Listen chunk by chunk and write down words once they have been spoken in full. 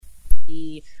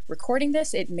be recording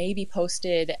this. It may be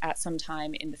posted at some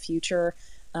time in the future,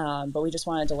 but we just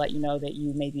wanted to let you know that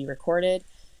you may be recorded.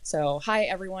 So hi,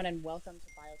 everyone, and welcome to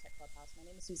Biotech Clubhouse. My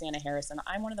name is Susanna Harris, and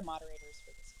I'm one of the moderators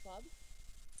for this club.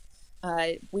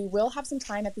 We will have some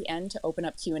time at the end to open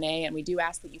up Q&A, and we do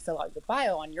ask that you fill out your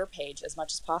bio on your page as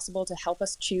much as possible to help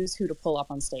us choose who to pull up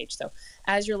on stage. So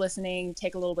as you're listening,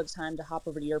 take a little bit of time to hop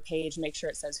over to your page, make sure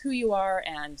it says who you are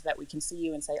and that we can see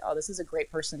you and say, oh, this is a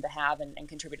great person to have and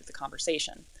contribute to the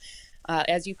conversation.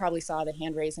 As you probably saw, the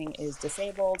hand raising is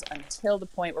disabled until the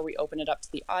point where we open it up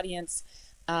to the audience.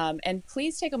 And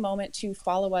please take a moment to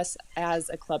follow us as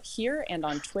a club here and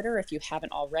on Twitter if you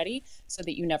haven't already, so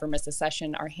that you never miss a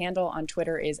session. Our handle on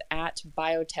Twitter is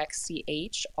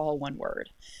 @BiotechCH, all one word.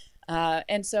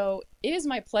 And so it is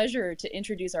my pleasure to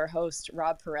introduce our host,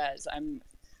 Rob Perez.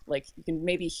 You can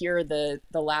maybe hear the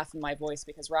laugh in my voice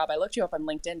because, Rob, I looked you up on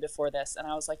LinkedIn before this and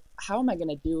I was like, how am I going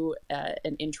to do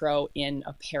an intro in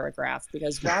a paragraph?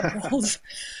 Because Rob holds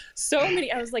so many,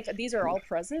 I was like, these are all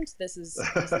present. This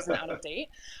isn't out of date.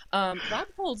 Rob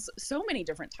holds so many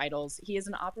different titles. He is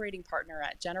an operating partner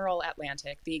at General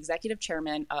Atlantic, the executive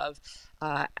chairman of,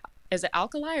 is it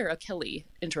Alkali or Akili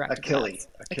Interactive?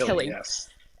 Akili, yes.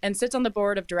 And sits on the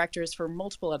board of directors for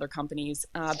multiple other companies.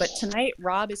 But tonight,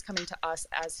 Rob is coming to us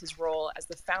as his role as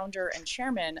the founder and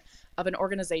chairman of an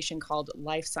organization called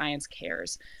Life Science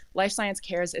Cares. Life Science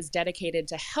Cares is dedicated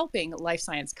to helping life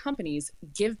science companies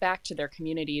give back to their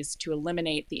communities to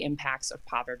eliminate the impacts of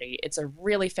poverty. It's a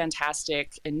really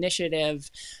fantastic initiative.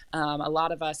 A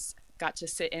lot of us got to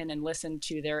sit in and listen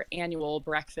to their annual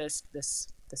breakfast this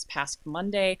past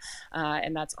Monday,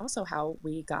 and that's also how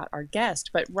we got our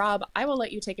guest. But Rob, I will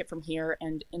let you take it from here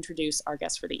and introduce our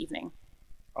guest for the evening.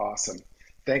 Awesome.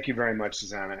 Thank you very much,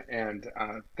 Susanna, and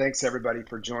thanks everybody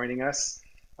for joining us.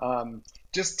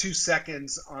 Just 2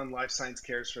 seconds on Life Science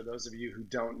Cares for those of you who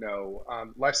don't know.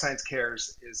 Life Science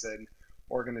Cares is an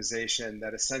organization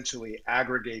that essentially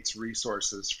aggregates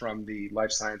resources from the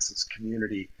life sciences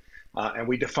community. And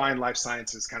we define life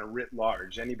sciences kind of writ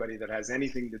large, anybody that has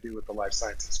anything to do with the life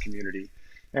sciences community.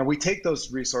 And we take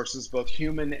those resources, both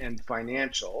human and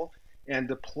financial, and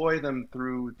deploy them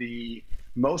through the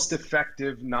most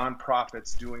effective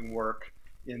nonprofits doing work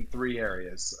in 3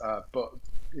 areas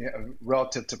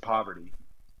relative to poverty.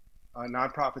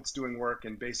 Nonprofits doing work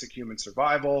in basic human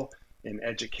survival, in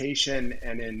education,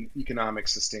 and in economic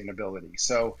sustainability.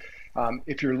 So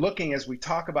if you're looking, as we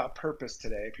talk about purpose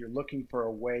today, if you're looking for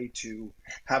a way to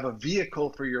have a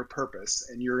vehicle for your purpose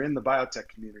and you're in the biotech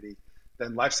community,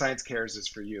 then Life Science Cares is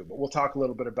for you. But we'll talk a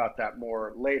little bit about that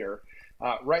more later.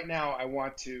 Right now, I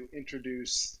want to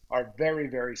introduce our very,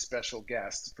 very special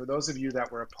guest. For those of you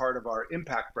that were a part of our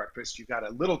Impact Breakfast, you got a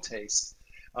little taste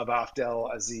of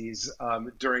Afdel Aziz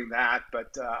during that,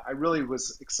 but I really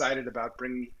was excited about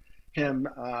bringing him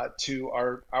to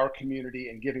our community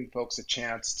and giving folks a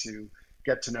chance to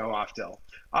get to know Afdel.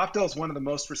 Afdel is one of the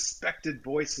most respected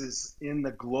voices in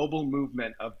the global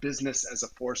movement of business as a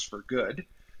force for good.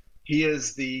 He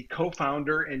is the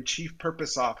co-founder and chief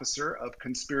purpose officer of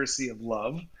Conspiracy of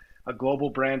Love, a global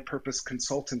brand purpose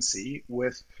consultancy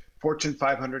with Fortune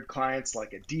 500 clients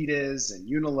like Adidas and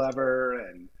Unilever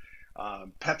and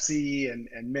Pepsi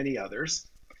and many others.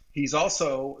 He's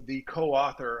also the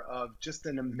co-author of just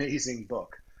an amazing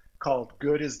book called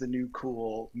Good is the New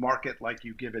Cool, Market Like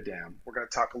You Give a Damn. We're going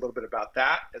to talk a little bit about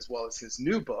that, as well as his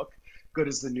new book, Good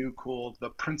is the New Cool, The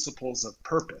Principles of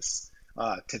Purpose,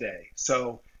 today.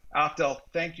 So Afdel,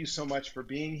 thank you so much for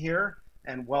being here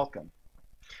and welcome.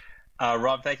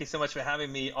 Rob, thank you so much for having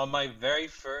me on my very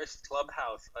first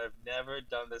Clubhouse. I've never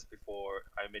done this before.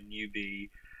 I'm a newbie,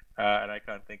 and I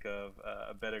can't think of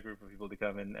a better group of people to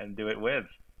come in and do it with.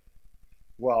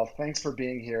 Well, thanks for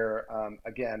being here.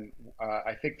 Again,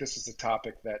 I think this is a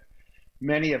topic that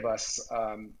many of us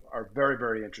are very,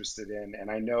 very interested in,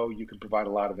 and I know you can provide a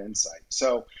lot of insight.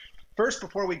 So first,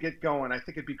 before we get going, I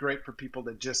think it'd be great for people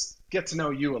to just get to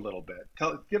know you a little bit.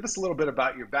 Give us a little bit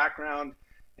about your background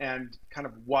and kind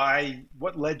of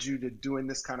what led you to doing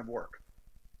this kind of work.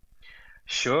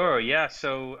 Sure, yeah.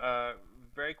 So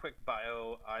very quick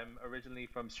bio. I'm originally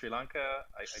from Sri Lanka.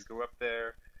 I grew up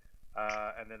there.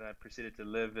 And then I proceeded to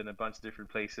live in a bunch of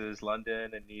different places,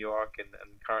 London and New York, and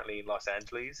currently in Los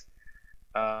Angeles.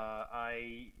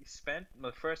 I spent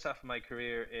the first half of my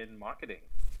career in marketing,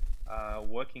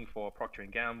 working for Procter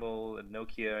 & Gamble and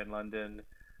Nokia in London,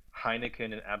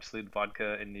 Heineken and Absolut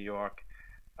Vodka in New York,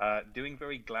 doing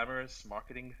very glamorous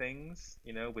marketing things,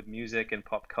 with music and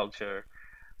pop culture.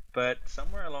 But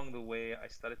somewhere along the way, I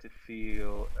started to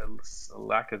feel a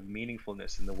lack of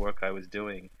meaningfulness in the work I was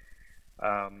doing.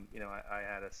 I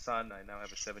had a son. I now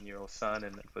have a 7-year-old son,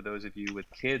 and for those of you with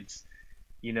kids,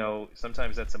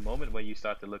 sometimes that's a moment where you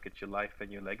start to look at your life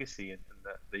and your legacy and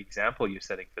the example you're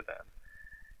setting for them.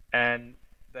 And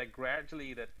that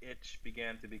gradually that itch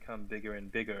began to become bigger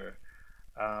and bigger.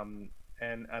 Um,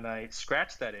 and I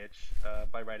scratched that itch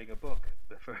by writing a book,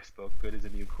 the first book, Good is the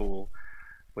New Cool,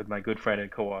 with my good friend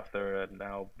and co-author and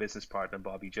now business partner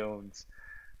Bobby Jones.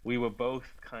 We were both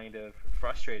kind of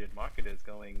frustrated marketers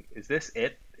going, is this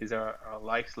it? Is our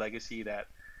life's legacy that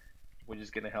we're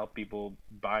just going to help people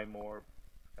buy more,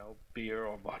 beer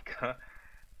or vodka?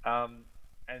 Um,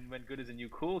 and when Good is a New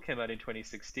Cool came out in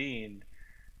 2016,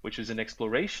 which was an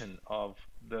exploration of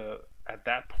at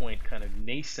that point, kind of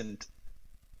nascent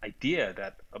idea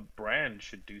that a brand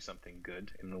should do something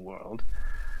good in the world,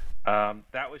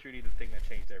 that was really the thing that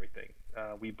changed everything.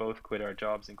 We both quit our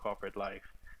jobs in corporate life,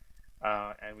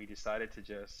 and we decided to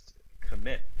just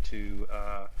commit to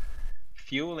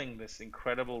fueling this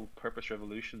incredible purpose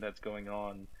revolution that's going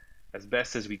on as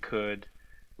best as we could.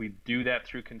 We do that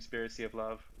through Conspiracy of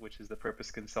Love, which is the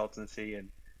purpose consultancy, and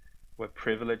we're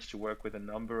privileged to work with a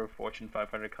number of Fortune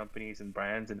 500 companies and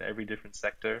brands in every different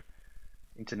sector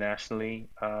internationally.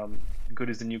 Good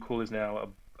is the New Cool is now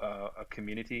a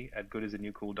community at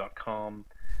goodisthenewcool.com.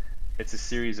 It's a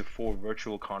series of 4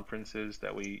 virtual conferences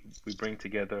that we bring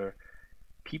together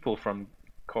people from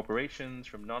corporations,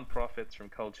 from nonprofits, from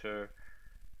culture.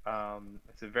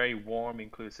 It's a very warm,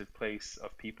 inclusive place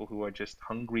of people who are just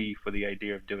hungry for the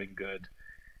idea of doing good.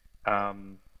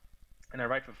 And I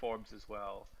write for Forbes as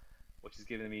well, which has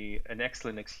given me an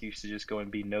excellent excuse to just go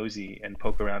and be nosy and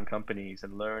poke around companies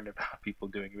and learn about people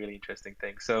doing really interesting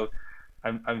things. So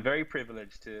I'm very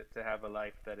privileged to have a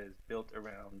life that is built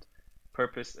around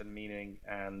purpose and meaning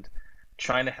and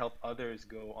trying to help others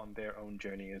go on their own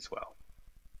journey as well.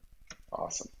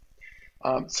 Awesome.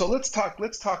 So let's talk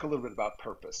a little bit about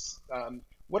purpose.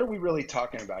 What are we really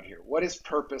talking about here? What is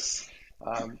purpose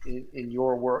in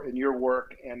your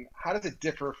work, and how does it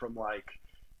differ from like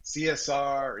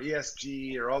CSR or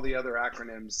ESG or all the other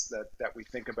acronyms that we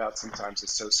think about sometimes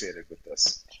associated with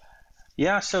this?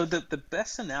 Yeah, so the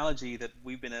best analogy that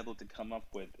we've been able to come up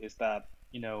with is that,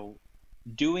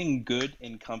 doing good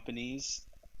in companies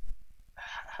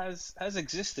has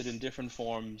existed in different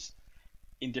forms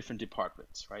in different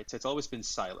departments, right? So it's always been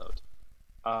siloed.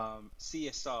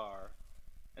 CSR,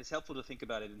 it's helpful to think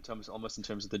about it almost in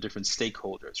terms of the different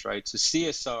stakeholders, right? So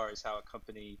CSR is how a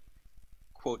company,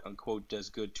 quote unquote, does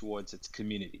good towards its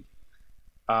community.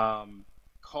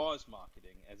 Cause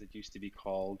marketing, as it used to be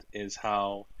called, is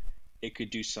how it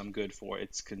could do some good for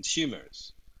its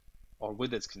consumers or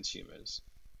with its consumers.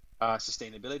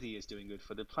 Sustainability is doing good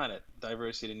for the planet.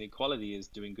 Diversity and equality is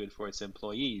doing good for its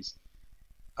employees.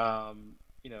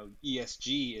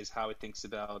 ESG is how it thinks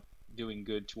about doing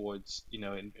good towards,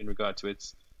 in regard to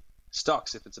its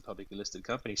stocks if it's a publicly listed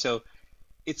company. So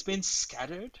it's been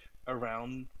scattered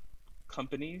around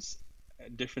companies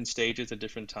at different stages at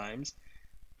different times,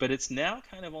 but it's now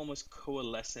kind of almost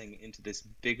coalescing into this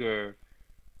bigger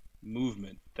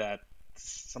movement that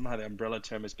somehow the umbrella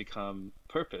term has become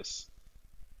purpose.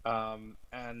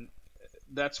 And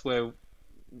that's where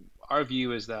our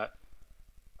view is that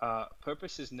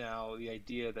purpose is now the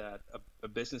idea that a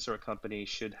business or a company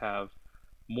should have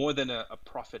more than a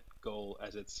profit goal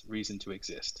as its reason to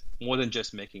exist, more than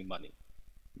just making money.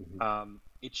 Mm-hmm.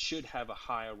 It should have a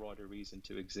higher order reason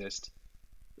to exist,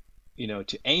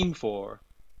 to aim for,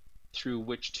 through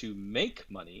which to make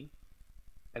money.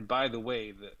 And by the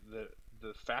way,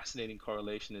 the fascinating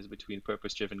correlation is between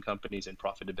purpose-driven companies and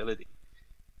profitability,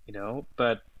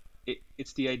 but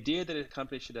it's the idea that a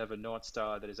company should have a North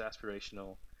Star that is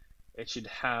aspirational. It should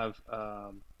have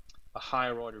a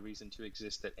higher order reason to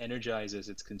exist that energizes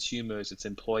its consumers, its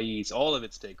employees, all of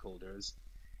its stakeholders,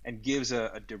 and gives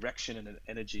a direction and an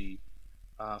energy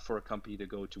for a company to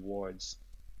go towards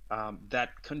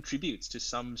that contributes to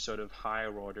some sort of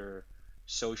higher order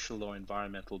social or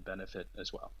environmental benefit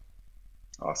as well.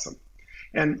 Awesome.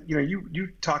 And you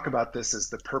talk about this as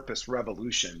the purpose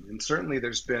revolution, and certainly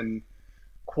there's been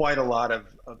quite a lot of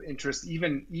interest.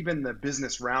 Even the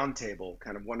Business Roundtable,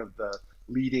 kind of one of the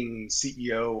leading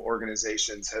CEO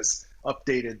organizations, has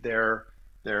updated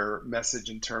their message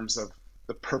in terms of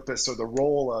the purpose or the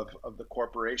role of the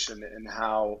corporation and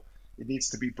how it needs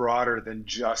to be broader than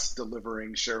just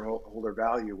delivering shareholder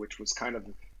value, which was kind of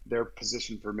their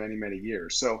position for many, many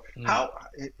years. So how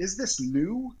is this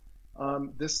new?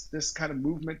 This kind of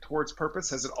movement towards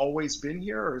purpose, has it always been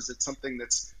here, or is it something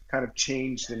that's kind of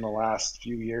changed in the last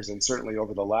few years and certainly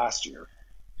over the last year?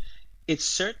 It's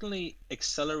certainly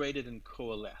accelerated and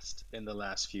coalesced in the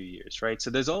last few years, right? So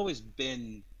there's always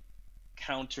been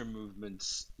counter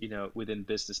movements, within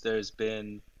business. There's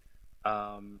been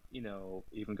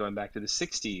Even going back to the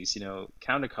 60s,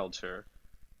 counterculture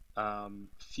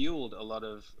fueled a lot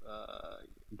of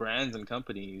brands and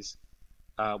companies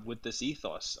with this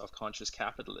ethos of conscious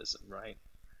capitalism, right?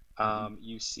 Hmm.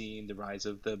 You've seen the rise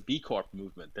of the B Corp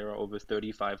movement. There are over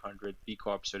 3,500 B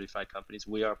Corp certified companies.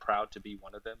 We are proud to be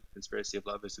one of them. Conspiracy of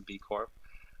Love is a B Corp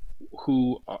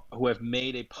who have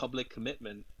made a public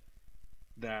commitment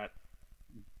that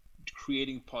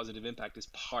creating positive impact is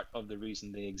part of the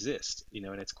reason they exist,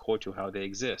 and it's core to how they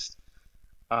exist.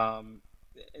 Um,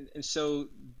 and so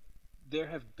there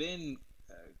have been,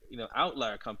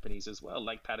 outlier companies as well,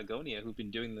 like Patagonia, who've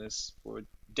been doing this for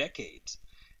decades,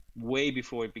 way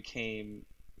before it became,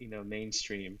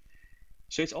 mainstream.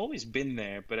 So it's always been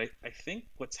there, but I think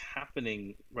what's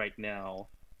happening right now,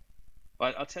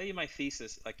 well, I'll tell you my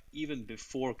thesis, like even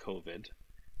before COVID,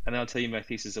 and I'll tell you my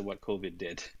thesis of what COVID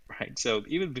did, right? So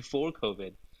even before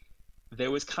COVID,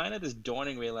 there was kind of this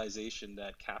dawning realization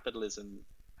that capitalism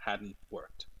hadn't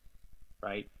worked,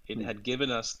 right? It had given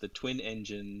us the twin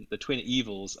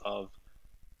evils of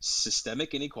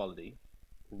systemic inequality,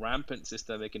 rampant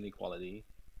systemic inequality,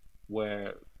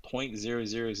 where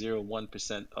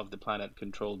 0.0001% of the planet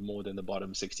controlled more than the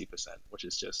bottom 60%, which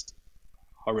is just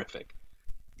horrific.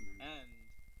 And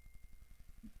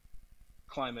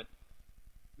climate,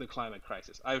 the climate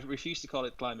crisis. I refuse to call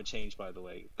it climate change, by the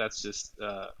way. That's just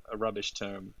a rubbish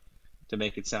term to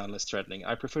make it sound less threatening.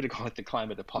 I prefer to call it the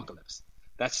climate apocalypse.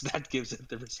 That gives it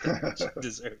the respect it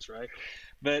deserves, right?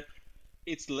 But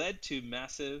it's led to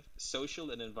massive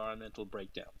social and environmental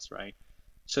breakdowns, right?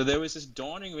 So there was this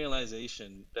dawning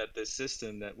realization that the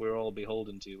system that we're all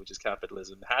beholden to, which is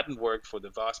capitalism, hadn't worked for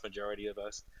the vast majority of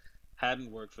us,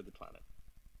 hadn't worked for the planet.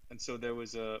 And so there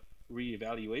was a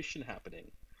reevaluation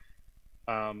happening,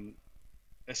 um,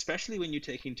 especially when you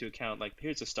take into account, like,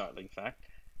 here's a startling fact.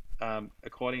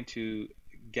 According to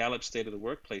Gallup State of the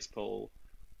Workplace poll,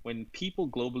 when people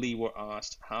globally were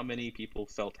asked how many people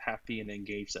felt happy and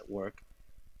engaged at work,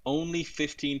 only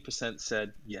 15%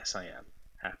 said, yes, I am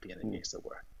happy and engaged at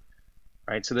work.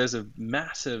 Right? So there's a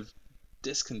massive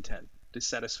discontent,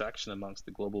 dissatisfaction amongst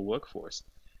the global workforce.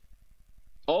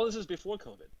 All this is before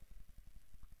COVID.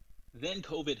 Then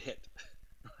COVID hit,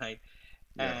 right?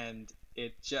 Yeah. And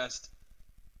it just,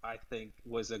 I think,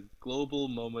 was a global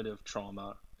moment of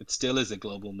trauma. It still is a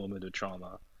global moment of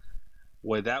trauma,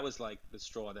 where that was like the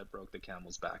straw that broke the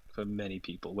camel's back for many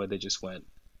people, where they just went,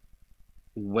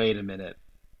 wait a minute,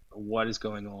 what is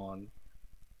going on?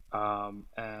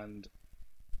 And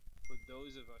for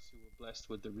those of us who were blessed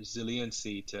with the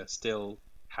resiliency to still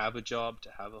have a job,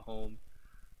 to have a home,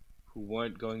 who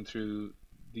weren't going through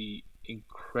the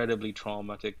incredibly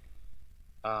traumatic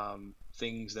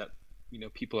things that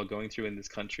people are going through in this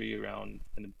country around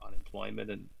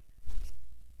unemployment and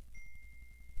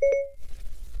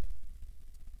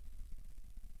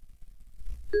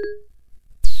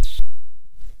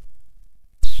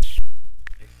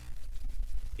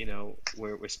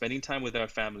we're spending time with our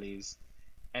families,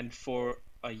 and for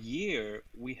a year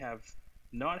we have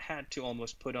not had to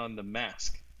almost put on the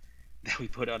mask that we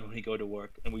put on when we go to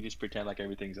work, and we just pretend like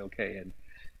everything's okay. And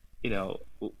you know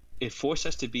it forced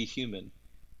us to be human.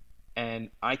 And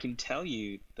I can tell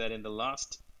you that in the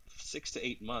last 6 to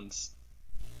 8 months,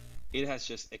 it has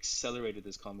just accelerated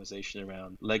this conversation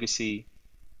around legacy,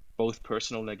 both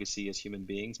personal legacy as human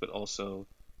beings, but also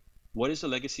what is the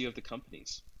legacy of the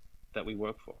companies that we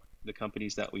work for, the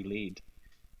companies that we lead,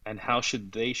 and how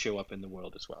should they show up in the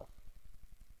world as well?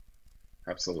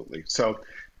 Absolutely. So,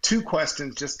 two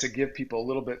questions just to give people a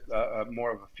little bit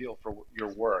more of a feel for your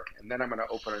work, and then I'm going to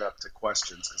open it up to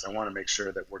questions because I want to make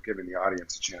sure that we're giving the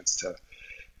audience a chance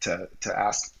to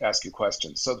ask you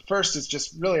questions. So the first is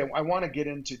just really I want to get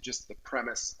into just the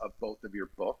premise of both of your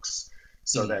books,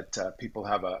 so Mm-hmm. that people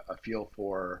have a feel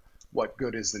for what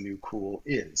Good is the New Cool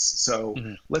is. So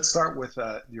Mm-hmm. let's start with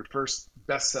your first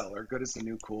bestseller, Good is the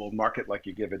New Cool: Market Like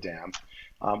You Give a Damn,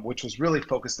 which was really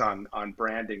focused on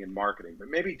branding and marketing. But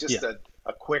maybe Yeah, just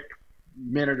a quick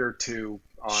minute or two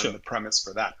on sure, the premise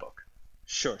for that book.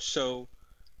 sure. So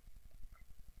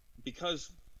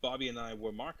because Bobby and I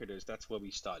were marketers, that's where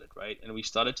we started, right? And we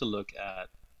started to look at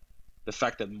the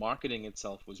fact that marketing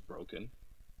itself was broken.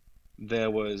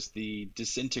 There was the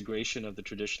disintegration of the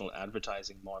traditional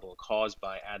advertising model caused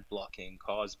by ad blocking,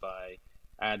 caused by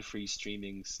ad-free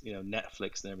streamings,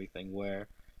 Netflix and everything, where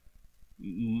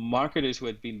marketers who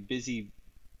had been busy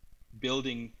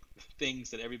building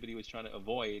things that everybody was trying to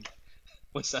avoid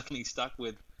was suddenly stuck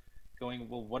with going,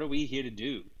 well, what are we here to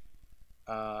do?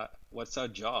 What's our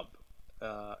job?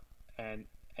 Uh, and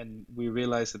and we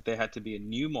realized that there had to be a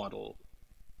new model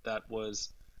that was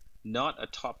not a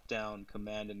top-down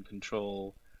command and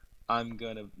control I'm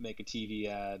going to make a TV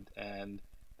ad and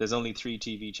there's only 3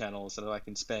 TV channels, so I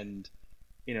can spend,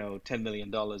 $10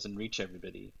 million and reach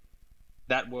everybody.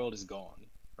 That world is gone,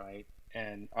 right?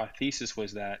 And our thesis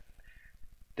was that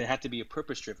there had to be a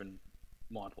purpose-driven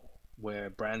model where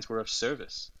brands were of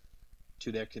service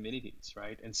to their communities,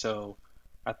 right? And so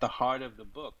at the heart of the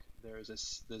book, there's a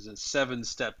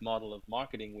 7-step model of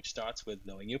marketing, which starts with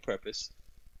knowing your purpose,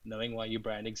 knowing why your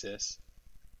brand exists,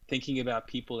 thinking about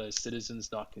people as citizens,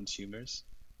 not consumers,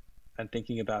 and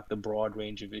thinking about the broad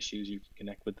range of issues you can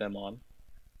connect with them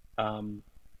on,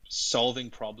 solving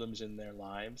problems in their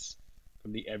lives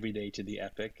from the everyday to the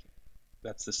epic.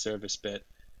 That's the service bit.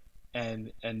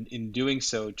 And in doing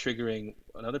so, triggering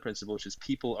another principle, which is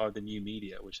people are the new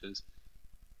media, which is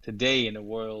today in a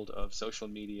world of social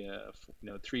media,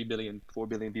 3 billion, 4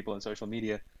 billion people on social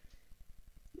media,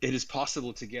 it is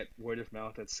possible to get word of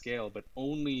mouth at scale, but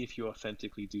only if you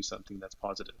authentically do something that's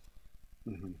positive.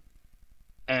 Mm-hmm.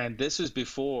 And this was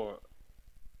before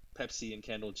Pepsi and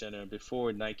Kendall Jenner,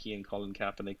 before Nike and Colin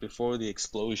Kaepernick, before the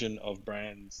explosion of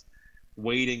brands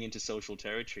wading into social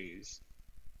territories.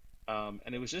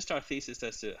 And it was just our thesis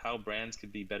as to how brands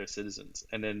could be better citizens.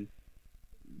 And then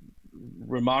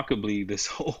remarkably, this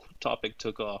whole topic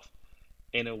took off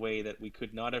in a way that we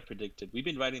could not have predicted. We've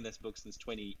been writing this book since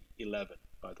 2011,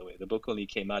 by the way. The book only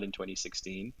came out in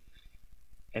 2016.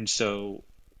 And so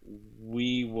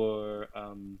we were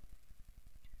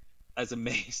as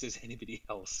amazed as anybody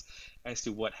else as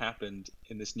to what happened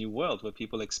in this new world where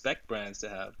people expect brands to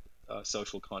have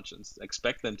social conscience,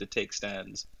 expect them to take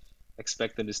stands,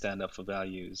 expect them to stand up for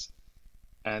values.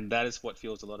 And that is what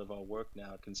fuels a lot of our work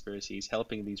now at Conspiracies,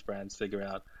 helping these brands figure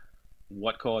out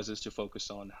what causes to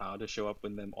focus on, how to show up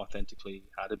with them authentically,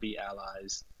 how to be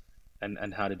allies,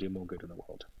 and how to do more good in the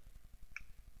world.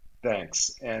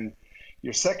 Thanks. And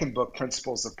your second book,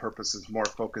 Principles of Purpose, is more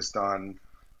focused on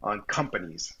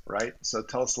companies, right? So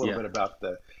tell us a little bit about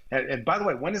and by the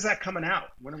way, when is that coming out?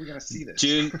 When are we going to see this?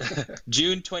 June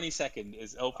 22nd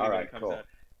is hopefully when it comes cool. out.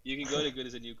 You can go to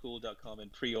goodasnewcool.com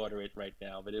and pre-order it right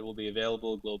now, but it will be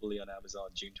available globally on Amazon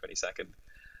June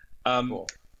 22nd. Cool.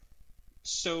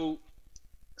 So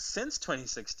since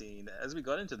 2016, as we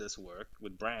got into this work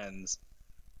with brands,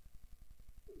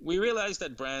 we realized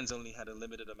that brands only had a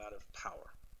limited amount of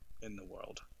power in the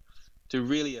world to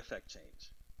really affect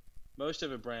change. Most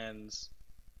of a brand's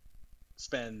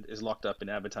spend is locked up in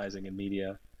advertising and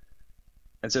media,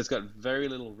 and so it's got very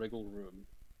little wriggle room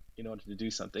in order to do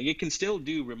something. It can still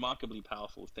do remarkably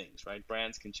powerful things, right?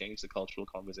 Brands can change the cultural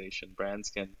conversation.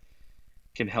 Brands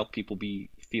can help people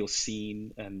feel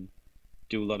seen and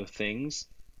do a lot of things.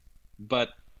 But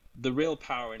the real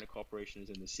power in a corporation is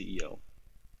in the CEO,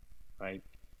 right?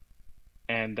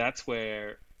 And that's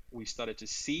where we started to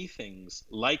see things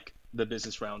like the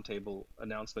Business Roundtable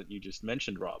announcement you just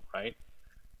mentioned, Rob, right?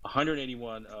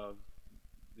 181 of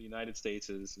the United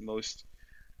States' most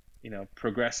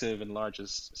progressive and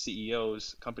largest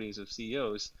companies of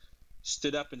CEOs,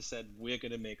 stood up and said, we're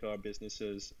going to make our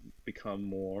businesses become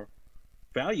more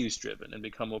values driven and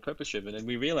become more purpose driven. And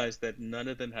we realized that none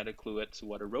of them had a clue as to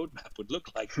what a roadmap would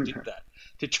look like to do that,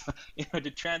 to try,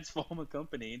 to transform a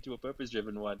company into a purpose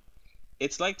driven one.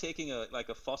 It's like taking a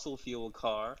fossil fuel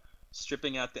car,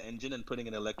 stripping out the engine and putting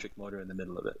an electric motor in the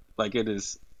middle of it. Like, it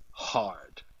is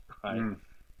hard, right?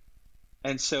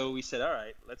 And so we said, all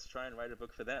right, let's try and write a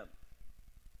book for them.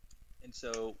 And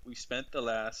so we spent the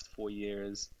last 4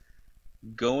 years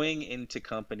going into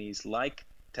companies like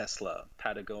Tesla,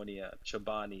 Patagonia,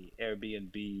 Chobani,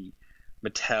 Airbnb,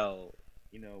 Mattel,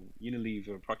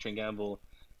 Unilever, Procter & Gamble.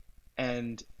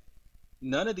 And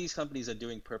none of these companies are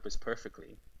doing purpose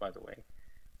perfectly, by the way.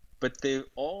 But they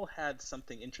all had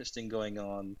something interesting going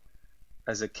on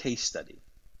as a case study.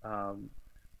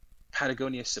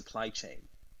 Patagonia's supply chain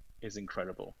is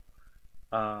incredible.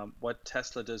 What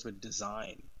Tesla does with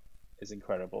design is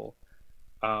incredible.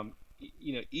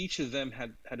 Each of them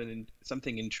had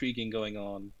something intriguing going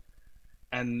on,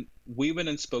 and we went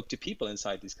and spoke to people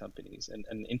inside these companies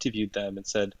and interviewed them and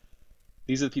said,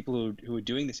 these are the people who are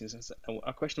doing these things. And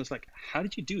our question was like, how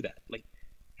did you do that? Like,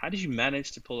 how did you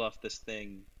manage to pull off this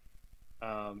thing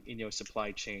in your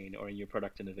supply chain or in your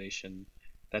product innovation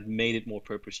that made it more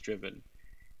purpose driven?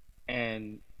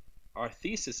 And our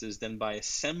thesis is then, by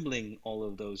assembling all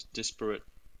of those disparate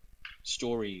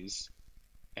stories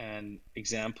and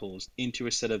examples into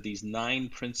a set of these 9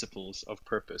 principles of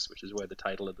purpose, which is where the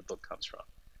title of the book comes from,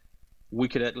 we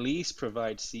could at least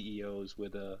provide CEOs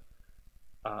with a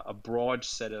broad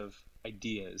set of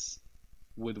ideas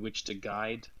with which to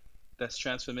guide this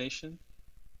transformation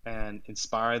and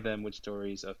inspire them with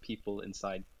stories of people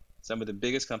inside some of the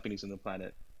biggest companies on the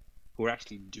planet who are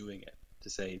actually doing it. to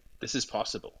say this is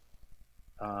possible,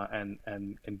 and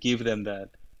give them that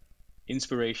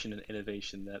inspiration and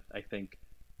innovation that I think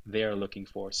they're looking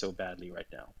for so badly right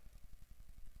now.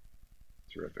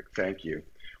 Terrific. Thank you.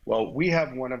 Well, we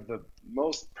have one of the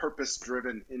most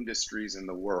purpose-driven industries in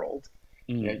the world.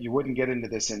 You wouldn't get into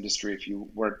this industry if you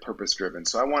weren't purpose-driven.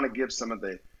 So I want to give some of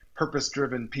the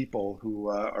purpose-driven people who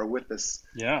are with us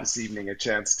this evening a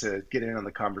chance to get in on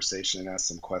the conversation and ask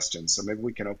some questions. So maybe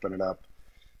we can open it up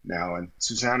now. And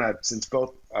Susanna, since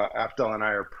both Afdal and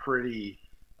I are pretty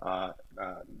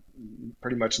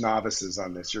much novices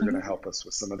on this, you're going to help us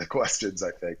with some of the questions,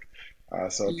 I think.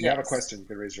 So if you have a question, you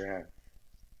can raise your hand.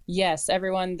 Yes,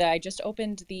 everyone, I just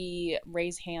opened the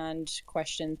raise hand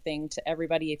question thing to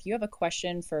everybody. If you have a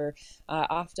question for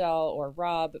Afdal or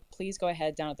Rob, please go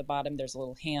ahead. Down at the bottom, there's a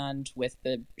little hand with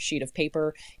the sheet of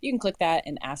paper. You can click that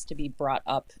and ask to be brought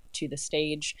up to the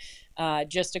stage.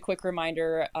 Just a quick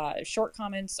reminder, short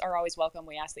comments are always welcome.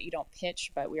 We ask that you don't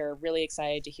pitch, but we are really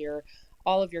excited to hear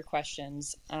all of your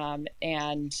questions.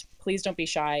 And please don't be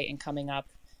shy in coming up.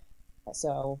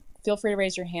 So feel free to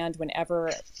raise your hand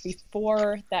whenever.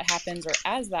 Before that happens or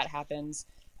as that happens,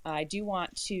 I do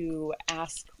want to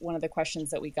ask one of the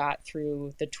questions that we got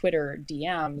through the Twitter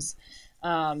DMs.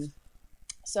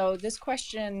 So this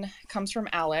question comes from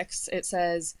Alex. It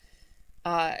says,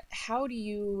 how do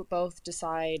you both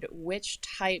decide which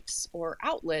types or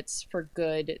outlets for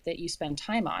good that you spend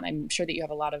time on? I'm sure that you have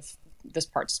a lot of, this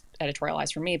part's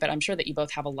editorialized for me, but I'm sure that you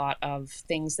both have a lot of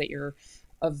things that you're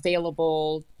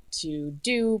available to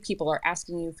do. People are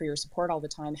asking you for your support all the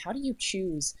time. How do you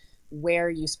choose where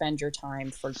you spend your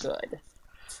time for good?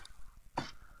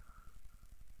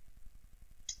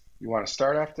 You want to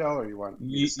start, Afdal, or you want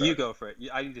me to start? You go for it.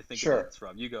 I need to think about this,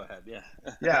 Rob. You go ahead. Yeah.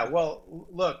 Yeah. Well,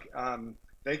 look,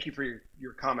 thank you for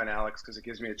your comment, Alex, because it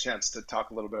gives me a chance to talk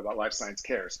a little bit about Life Science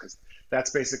Cares, because that's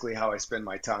basically how I spend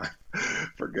my time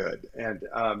for good.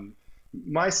 And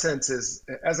my sense is,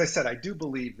 as I said, I do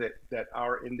believe that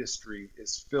our industry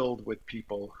is filled with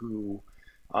people who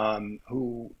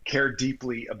care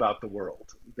deeply about the world.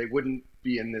 They wouldn't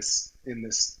be in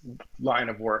this line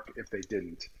of work if they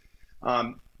didn't.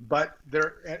 But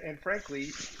and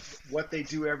frankly, what they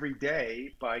do every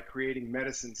day by creating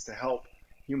medicines to help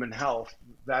human health,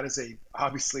 that is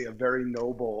obviously a very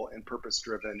noble and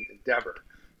purpose-driven endeavor.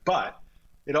 But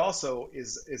it also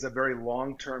is a very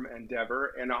long-term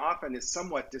endeavor, and often is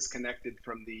somewhat disconnected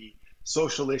from the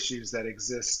social issues that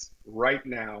exist right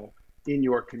now in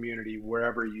your community,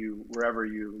 wherever you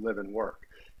live and work.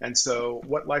 And so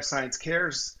what Life Science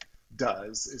Cares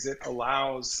does is it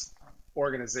allows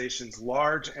organizations,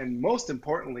 large and most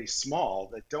importantly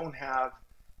small, that don't have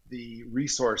the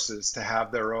resources to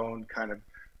have their own kind of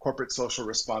corporate social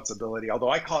responsibility, although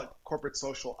I call it corporate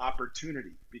social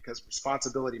opportunity, because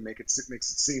responsibility makes it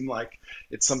seem like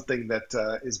it's something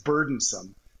that is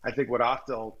burdensome. I think what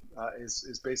Afdal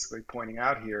is basically pointing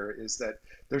out here is that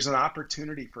there's an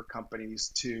opportunity for companies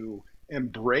to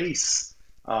embrace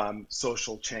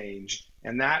social change,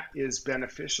 and that is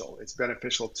beneficial. It's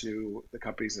beneficial to the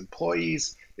company's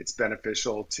employees, it's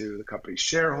beneficial to the company's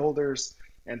shareholders,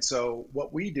 and so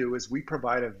what we do is we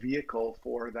provide a vehicle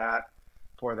for that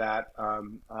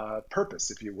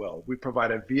purpose, if you will. We provide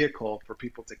a vehicle for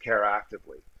people to care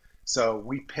actively. So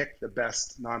we pick the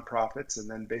best nonprofits and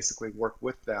then basically work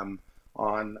with them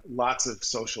on lots of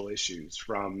social issues,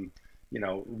 from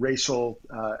racial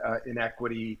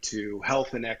inequity to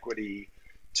health inequity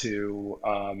to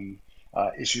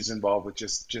issues involved with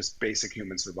just basic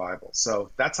human survival.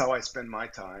 So that's how I spend my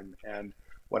time. And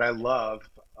what I love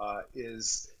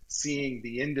is seeing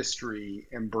the industry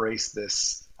embrace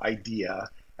this idea,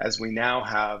 as we now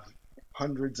have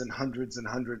hundreds and hundreds and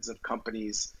hundreds of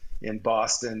companies in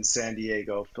Boston, San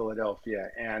Diego, Philadelphia,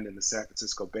 and in the San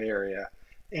Francisco Bay Area,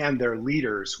 and their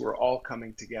leaders who are all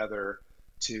coming together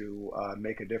to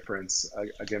make a difference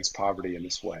against poverty in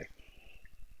this way.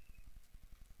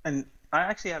 And I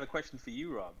actually have a question for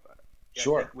you, Rob.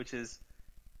 Sure. Which is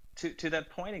to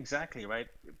that point exactly, right?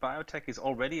 Biotech is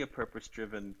already a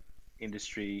purpose-driven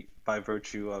industry by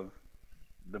virtue of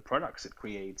the products it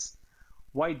creates.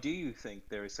 Why do you think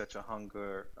there is such a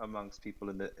hunger amongst people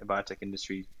in the biotech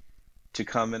industry to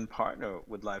come and partner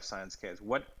with Life Science Cares?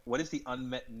 What is the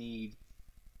unmet need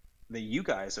that you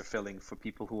guys are filling for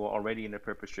people who are already in a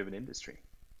purpose-driven industry?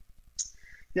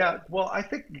 Yeah, well, I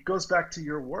think it goes back to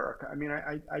your work. I mean,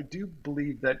 I do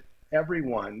believe that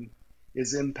everyone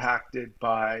is impacted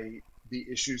by the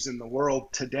issues in the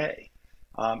world today.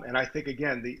 And I think,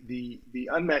 again, the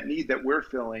unmet need that we're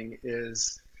filling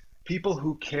is people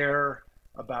who care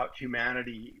about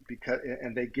humanity,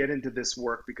 and they get into this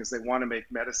work because they want to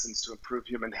make medicines to improve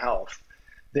human health.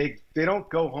 they don't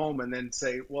go home and then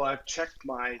say, well, I've checked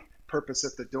my purpose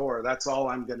at the door. That's all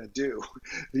I'm going to do.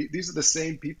 These are the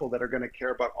same people that are going to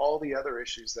care about all the other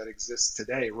issues that exist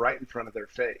today right in front of their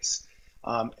face.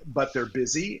 But they're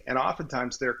busy, and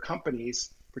oftentimes their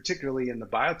companies, particularly in the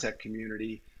biotech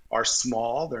community, are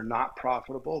small. They're not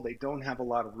profitable. They don't have a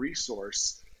lot of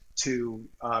resource to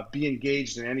be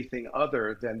engaged in anything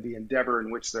other than the endeavor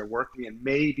in which they're working, and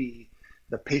maybe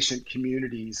the patient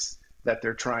communities that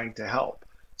they're trying to help.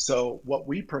 So what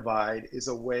we provide is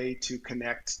a way to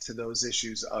connect to those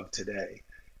issues of today.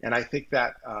 And I think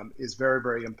that is very,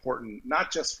 very important,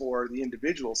 not just for the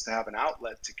individuals to have an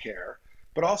outlet to care,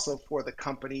 but also for the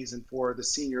companies and for the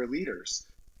senior leaders.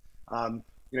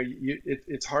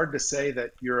 It's hard to say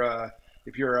that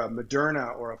if you're a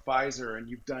Moderna or a Pfizer and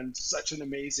you've done such an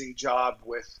amazing job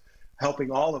with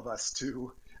helping all of us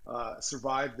to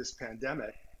survive this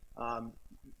pandemic,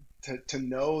 to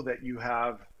know that you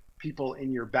have people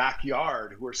in your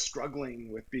backyard who are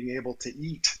struggling with being able to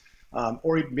eat,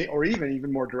 or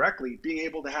even more directly, being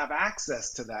able to have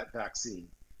access to that vaccine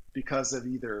because of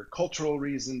either cultural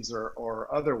reasons or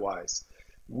otherwise.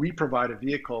 We provide a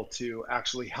vehicle to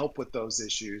actually help with those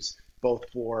issues, both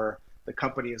for the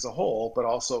company as a whole, but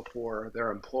also for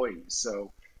their employees.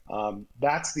 So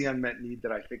that's the unmet need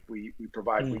that I think we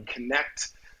provide. We connect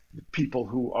people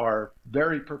who are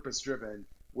very purpose-driven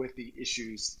with the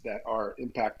issues that are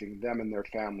impacting them and their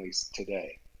families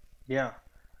today. Yeah,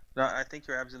 no, I think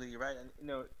you're absolutely right.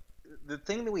 And the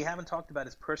thing that we haven't talked about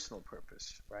is personal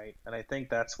purpose, right? And I think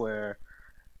that's where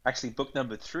actually book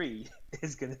number 3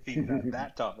 is going to be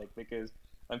that topic, because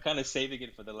I'm kind of saving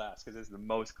it for the last because it's the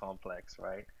most complex,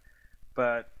 right?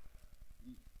 But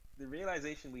the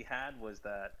realization we had was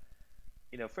that,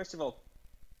 first of all,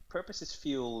 purpose is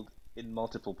fueled in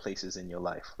multiple places in your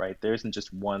life, right? There isn't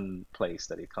just one place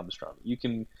that it comes from.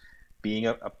 Being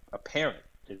a parent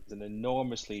is an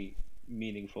enormously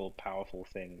meaningful, powerful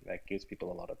thing that gives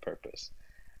people a lot of purpose.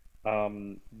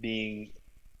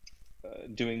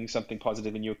 Doing something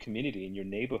positive in your community, in your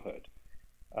neighborhood.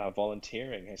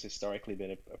 Volunteering has historically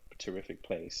been a terrific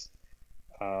place.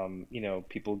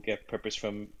 People get purpose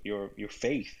from your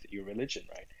faith, your religion,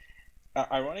 right?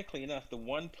 Ironically enough, the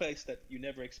one place that you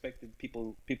never expected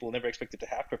people never expected to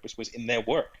have purpose was in their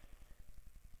work.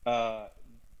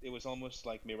 It was almost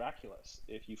like miraculous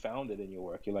if you found it in your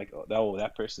work. You're like, oh,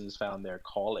 that person's found their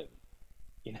calling.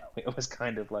 It was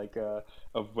kind of like a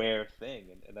rare thing,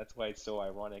 and that's why it's so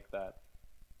ironic that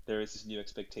there is this new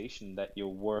expectation that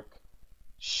your work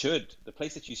the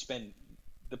place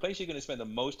you're going to spend the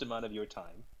most amount of your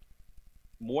time,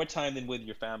 more time than with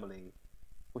your family,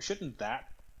 well, shouldn't that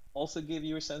also give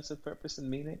you a sense of purpose and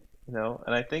meaning? And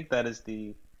I think that is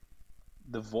the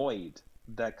void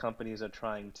that companies are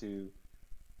trying to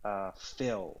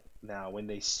fill now when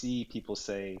they see people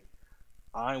say,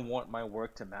 I want my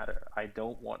work to matter. I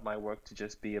don't want my work to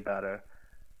just be about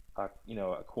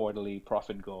a quarterly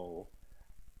profit goal.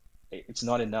 It's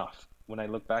not enough. When I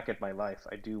look back at my life,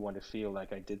 I do want to feel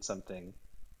like I did something.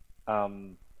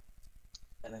 And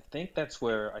I think that's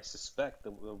where I suspect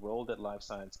the role that Life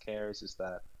Science Cares is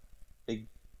that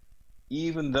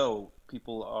even though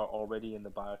people are already in the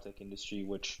biotech industry,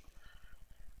 which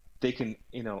they can,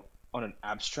 on an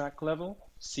abstract level,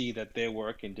 see that their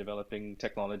work in developing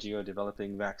technology or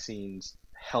developing vaccines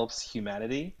helps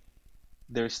humanity,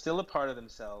 there's still a part of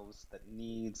themselves that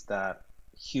needs that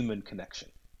human connection.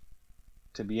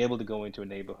 To be able to go into a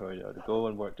neighborhood or to go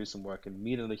and do some work and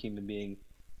meet another human being,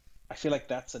 I feel like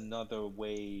that's another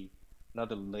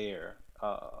layer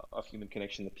of human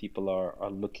connection that people are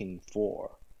looking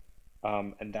for.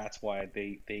 And that's why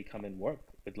they come and work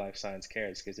with Life Science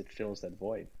Cares, because it fills that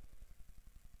void.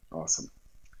 Awesome.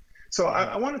 So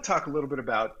I want to talk a little bit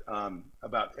about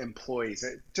employees.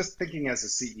 Just thinking as a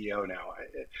CEO now,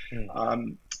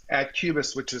 at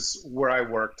Cubist, which is where I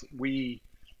worked, we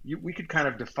could kind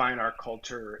of define our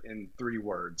culture in 3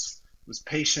 words. It was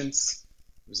patients,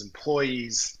 it was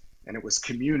employees, and it was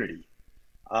community.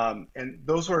 And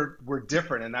those were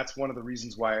different, and that's one of the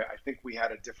reasons why I think we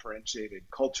had a differentiated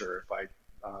culture, if I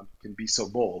can be so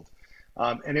bold.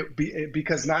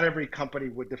 Because not every company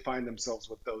would define themselves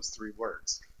with those 3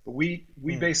 words. But we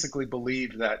basically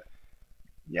believed that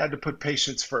you had to put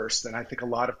patients first, and I think a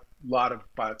lot of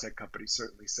biotech companies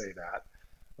certainly say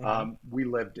that. We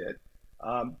lived it.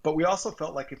 But we also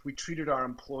felt like if we treated our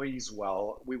employees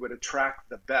well, we would attract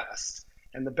the best.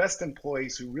 And the best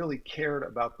employees who really cared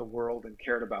about the world and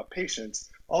cared about patients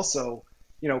also,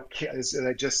 as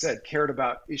I just said, cared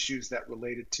about issues that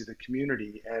related to the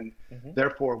community. And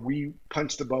therefore, we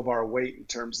punched above our weight in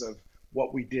terms of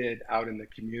what we did out in the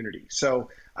community. So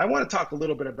I want to talk a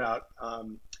little bit about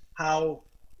how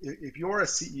if you're a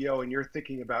CEO and you're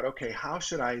thinking about, okay, how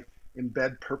should I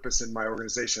embed purpose in my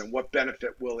organization and what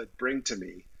benefit will it bring to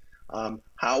me?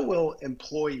 How will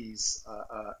employees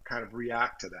kind of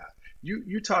react to that?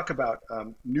 You talk about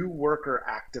new worker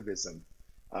activism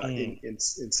in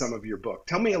some of your book.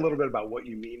 Tell me a little bit about what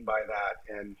you mean by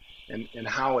that and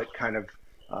how it kind of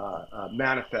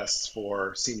manifests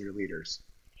for senior leaders.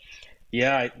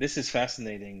 Yeah, this is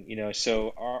fascinating.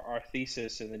 So our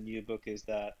thesis in the new book is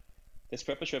that this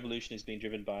purpose revolution is being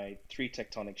driven by three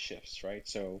tectonic shifts, right?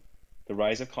 So the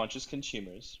rise of conscious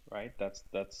consumers, right? That's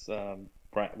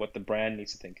what the brand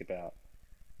needs to think about.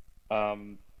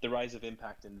 The rise of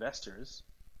impact investors,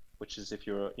 which is if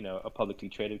you're, a publicly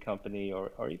traded company,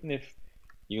 or even if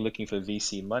you're looking for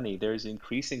VC money, there's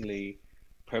increasingly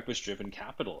purpose-driven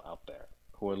capital out there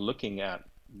who are looking at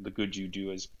the good you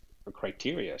do as a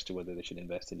criteria as to whether they should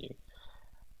invest in you.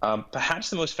 Perhaps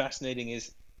the most fascinating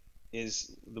is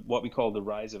what we call the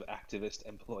rise of activist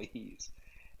employees.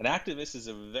 And activist is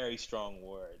a very strong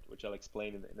word, which I'll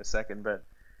explain in a second. But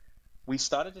we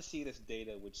started to see this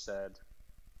data which said,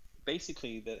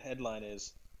 basically, the headline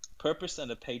is purpose and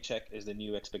a paycheck is the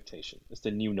new expectation. It's the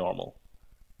new normal,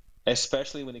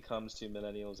 especially when it comes to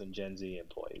millennials and Gen Z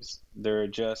employees. They're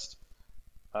just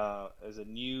as a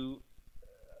new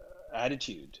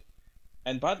attitude.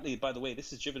 And by the way,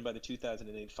 this is driven by the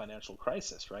 2008 financial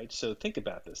crisis, right? So think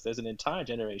about this. There's an entire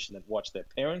generation that watched their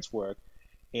parents work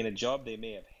in a job they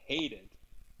may have hated,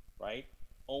 right?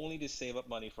 Only to save up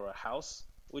money for a house,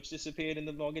 which disappeared in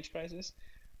the mortgage crisis,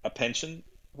 a pension,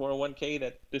 401k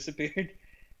that disappeared,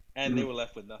 and they were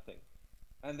left with nothing.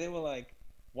 And they were like,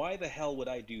 why the hell would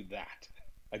I do that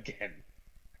again,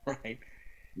 right?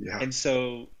 Yeah. And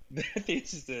so the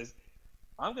thesis is,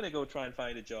 I'm going to go try and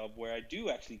find a job where I do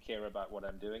actually care about what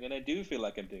I'm doing and I do feel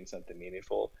like I'm doing something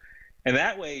meaningful. And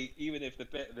that way, even if the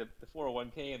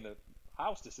 401k and the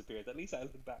house disappears, at least I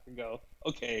look back and go,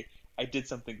 okay, I did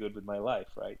something good with my life,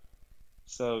 right?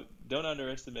 So don't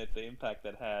underestimate the impact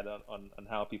that had on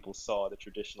how people saw the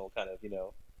traditional kind of,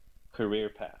 career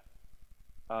path.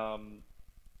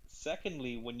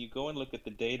 Secondly, when you go and look at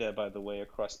the data, by the way,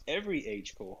 across every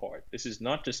age cohort, this is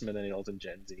not just millennials and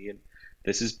Gen Z, and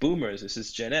this is boomers, this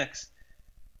is Gen X.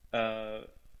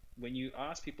 When you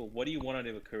ask people, what do you want out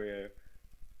of a career?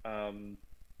 Number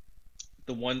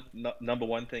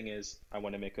one thing is, I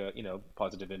want to make a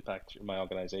positive impact in my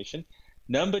organization.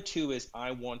 Number two is,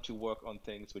 I want to work on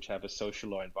things which have a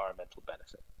social or environmental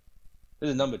benefit.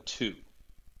 This is number two,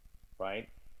 right?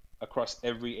 Across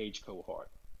every age cohort.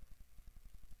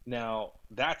 Now,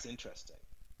 that's interesting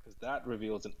because that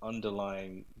reveals an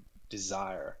underlying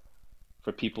desire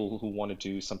for people who want to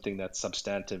do something that's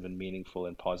substantive and meaningful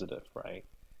and positive, right?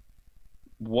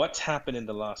 What's happened in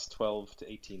the last 12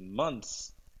 to 18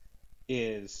 months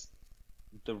is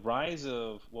the rise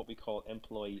of what we call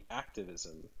employee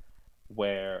activism,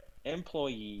 where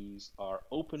employees are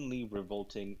openly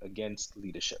revolting against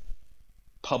leadership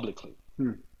publicly.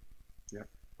 Yeah.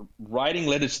 Writing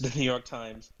letters to the New York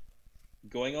Times,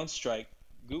 going on strike.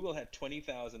 Google had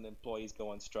 20,000 employees go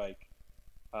on strike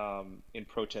in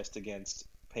protest against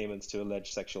payments to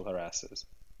alleged sexual harassers.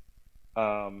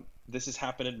 This has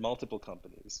happened in multiple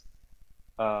companies.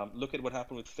 Look at what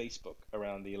happened with Facebook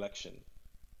around the election,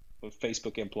 when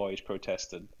Facebook employees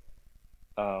protested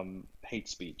hate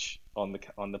speech on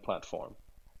the platform.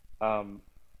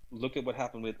 Look at what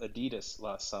happened with Adidas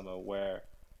last summer, where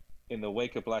in the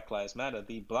wake of Black Lives Matter,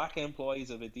 the black employees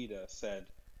of Adidas said,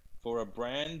 for a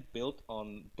brand built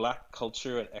on black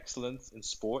culture and excellence in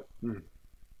sport,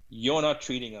 you're not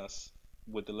treating us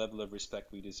with the level of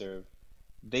respect we deserve.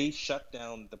 They shut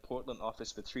down the Portland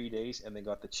office for 3 days and they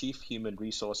got the chief human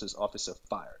resources officer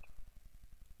fired.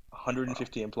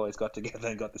 150 employees got together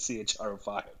and got the CHRO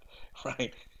fired,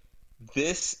 right?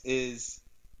 This is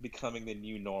becoming the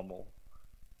new normal,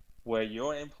 where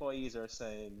your employees are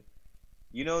saying,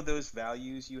 those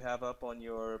values you have up on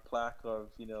your plaque of,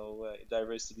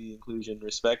 diversity, inclusion,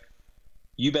 respect,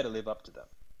 you better live up to them.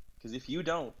 Because if you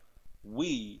don't,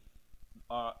 the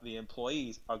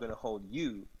employees, are going to hold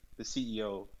you, the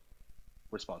CEO,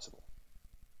 responsible.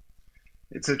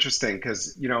 It's interesting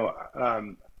because,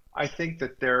 I think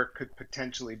that there could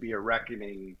potentially be a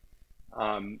reckoning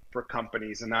for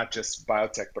companies, and not just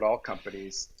biotech, but all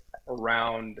companies,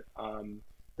 around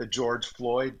the George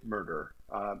Floyd murder.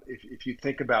 If you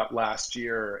think about last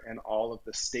year and all of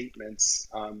the statements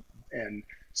and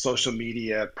social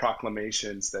media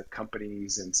proclamations that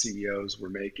companies and CEOs were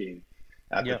making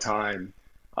at the time,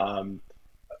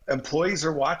 employees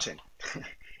are watching.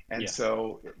 And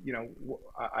so,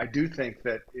 I do think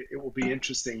that it will be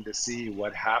interesting to see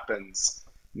what happens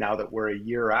now that we're a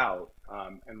year out,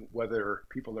 and whether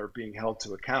people are being held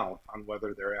to account on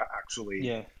whether they're actually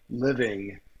Yeah.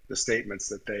 living the statements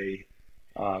that they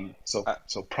I, so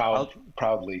I'll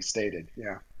proudly stated.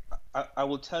 Yeah. I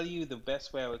will tell you the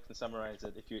best way I can summarize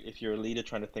it if you're a leader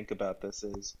trying to think about this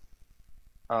is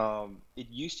it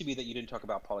used to be that you didn't talk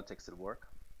about politics at work.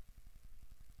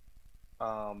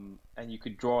 And you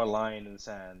could draw a line in the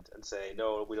sand and say,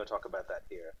 no, we don't talk about that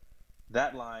here.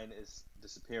 That line is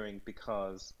disappearing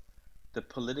because the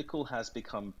political has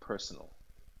become personal.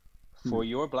 Hmm. For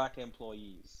your black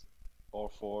employees or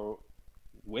for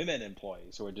women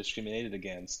employees who are discriminated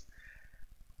against,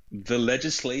 the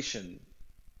legislation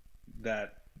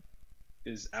that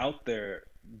is out there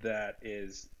that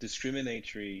is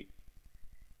discriminatory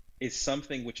is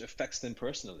something which affects them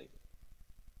personally.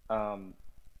 Um,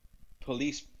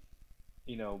 police,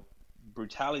 you know,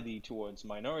 brutality towards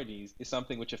minorities is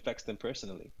something which affects them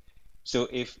personally. So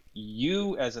if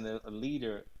you as a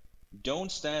leader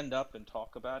don't stand up and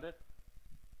talk about it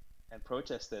and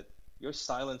protest it, your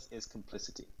silence is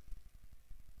complicity.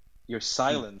 Your Hmm.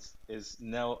 silence is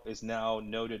now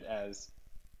noted as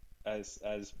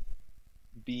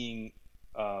being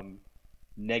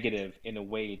negative in a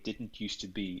way it didn't used to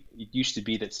be. It used to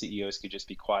be that CEOs could just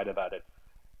be quiet about it,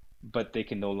 but they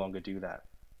can no longer do that.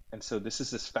 And so this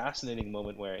is this fascinating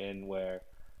moment where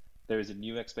there is a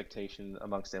new expectation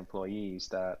amongst employees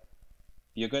that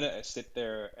you're going to sit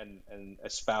there and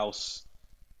espouse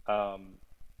um,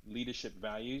 leadership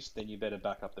values, then you better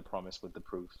back up the promise with the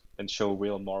proof and show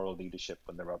real moral leadership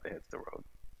when the rubber hits the road.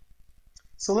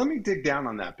 So let me dig down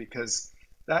on that because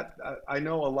that I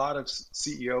know a lot of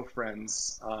CEO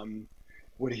friends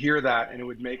would hear that and it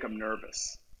would make them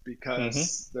nervous Hmm.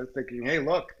 because they're thinking, hey,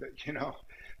 look,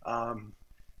 um,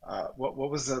 what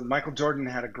was Michael Jordan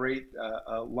had a great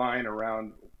line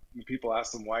around when people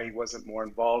asked him why he wasn't more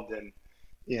involved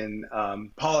in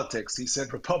politics. He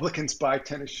said Republicans buy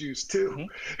tennis shoes too,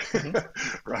 Hmm. Hmm.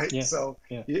 right? Yeah, So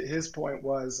yeah. his point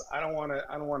was, I don't want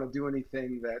to do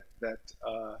anything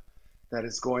that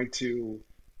is going to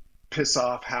piss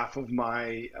off half of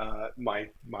my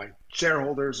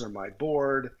shareholders or my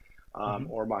board Hmm.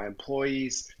 or my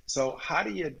employees. So how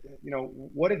do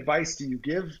what advice do you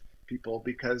give people?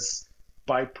 Because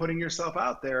by putting yourself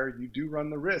out there, you do run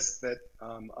the risk that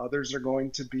others are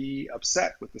going to be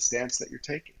upset with the stance that you're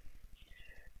taking.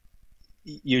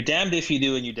 You're damned if you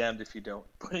do and you're damned if you don't.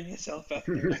 Putting yourself out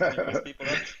there is going to piss people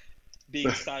off.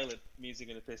 Being silent means you're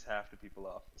going to piss half the people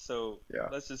off. So Yeah.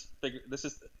 let's just figure this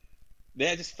is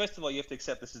yeah, just first of all you have to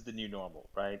accept this is the new normal,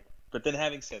 right? But then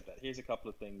having said that, here's a couple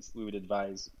of things we would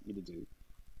advise you to do.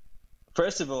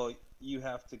 First of all, you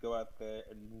have to go out there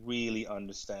and really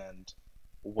understand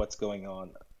what's going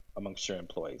on amongst your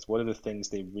employees. What are the things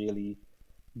they really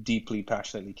deeply,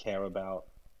 passionately care about?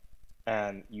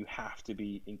 And you have to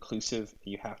be inclusive,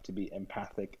 you have to be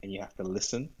empathic, and you have to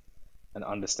listen and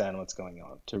understand what's going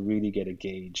on to really get a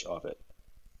gauge of it.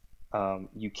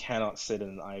 You cannot sit in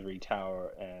an ivory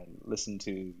tower and listen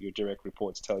to your direct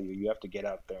reports tell you. You have to get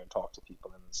out there and talk to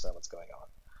people and understand what's going on.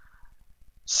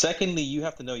 Secondly, you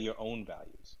have to know your own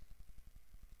values.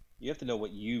 You have to know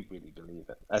what you really believe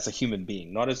in as a human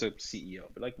being, not as a CEO,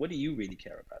 but like, what do you really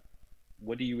care about?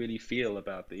 What do you really feel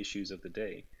about the issues of the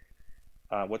day?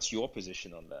 What's your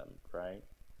position on them, right?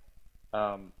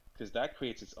 Because that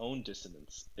creates its own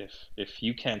dissonance if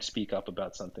you can't speak up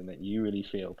about something that you really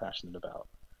feel passionate about.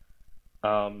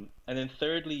 And then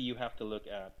thirdly, you have to look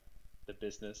at the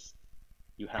business.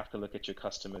 You have to look at your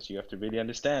customers. You have to really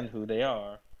understand who they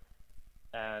are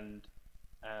and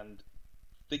and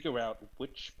figure out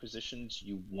which positions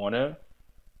you want to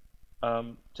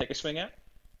take a swing at,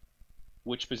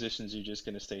 which positions you're just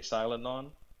going to stay silent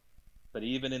on. But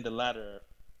even in the latter,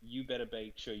 you better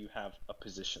make sure you have a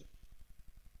position,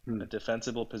 Hmm. a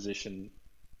defensible position,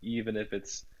 even if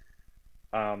it's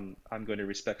I'm going to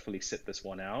respectfully sit this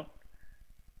one out.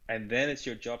 And then it's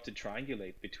your job to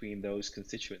triangulate between those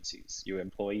constituencies, your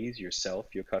employees, yourself,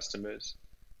 your customers,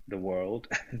 the world,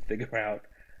 and figure out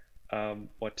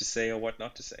what to say or what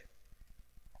not to say.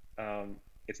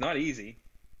 It's not easy,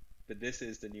 but this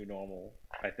is the new normal,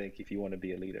 I think, if you want to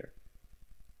be a leader.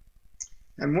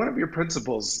 And one of your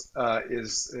principles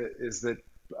is that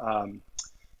um,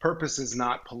 purpose is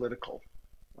not political.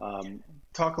 Um,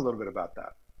 Talk a little bit about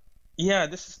that. Yeah,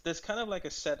 there's kind of like a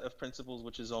set of principles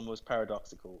which is almost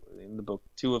paradoxical in the book,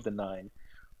 two of the nine.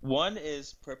 One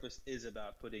is purpose is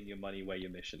about putting your money where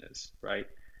your mission is, right?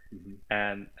 Hmm.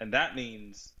 And that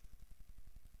means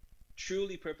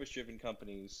truly purpose-driven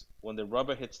companies, when the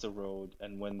rubber hits the road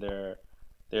and when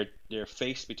they're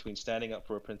faced between standing up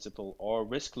for a principle or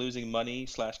risk losing money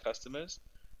slash customers,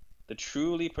 The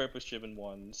truly purpose-driven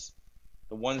ones,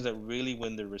 the ones that really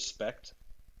win the respect,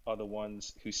 are the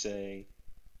ones who say,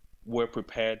 we're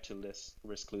prepared to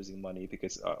risk losing money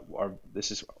because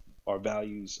our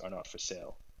values are not for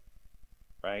sale,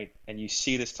 right? And you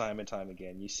see this time and time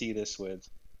again. You see this with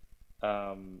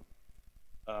um,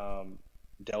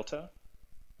 Delta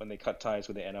when they cut ties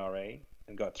with the NRA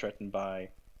and got threatened by,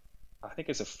 I think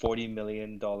it's a $40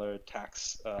 million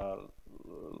tax,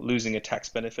 losing a tax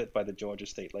benefit by the Georgia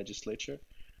state legislature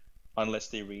unless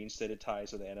they reinstated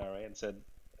ties with the NRA, and said,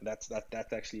 that's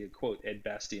actually a quote. Ed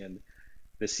Bastian,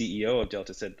 the CEO of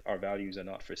Delta, said, our values are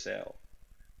not for sale.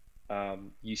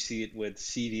 You see it with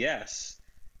CVS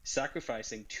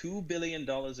sacrificing $2 billion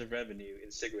of revenue in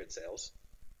cigarette sales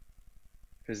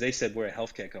because they said, we're a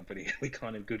healthcare company. We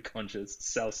can't in good conscience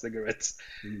sell cigarettes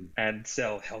and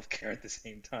sell healthcare at the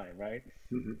same time, right?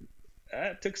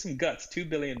 That took some guts. $2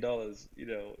 billion,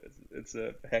 it's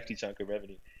a hefty chunk of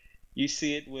revenue. You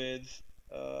see it with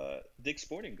Dick's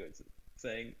Sporting Goods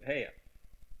saying, hey,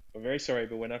 we're very sorry,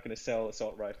 but we're not going to sell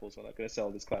assault rifles. We're not going to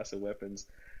sell this class of weapons.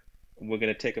 We're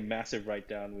going to take a massive write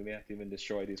down. We may have to even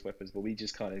destroy these weapons, but we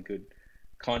just can't in good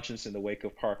conscience in the wake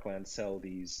of Parkland sell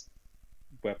these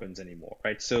weapons anymore,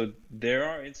 right? So there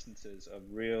are instances of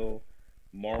real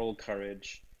moral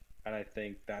courage, and I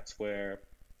think that's where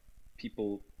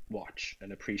people watch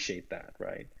and appreciate that,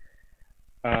 right?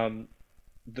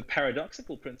 The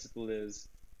paradoxical principle is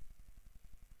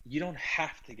you don't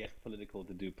have to get political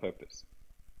to do purpose,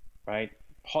 right?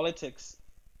 Politics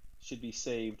should be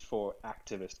saved for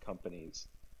activist companies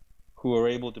who are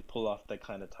able to pull off that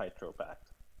kind of tightrope act.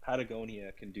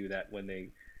 Patagonia can do that when they,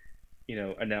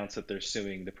 announce that they're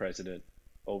suing the president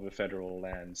over federal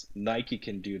lands. Nike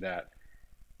can do that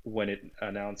when it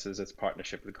announces its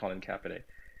partnership with Colin Kaepernick.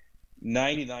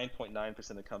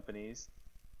 99.9% of companies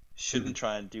shouldn't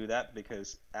try and do that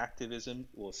because activism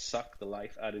will suck the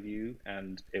life out of you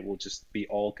and it will just be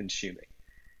all consuming.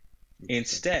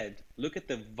 Instead, look at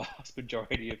the vast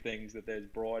majority of things that there's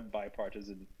broad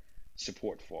bipartisan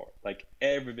support for. Like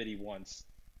everybody wants,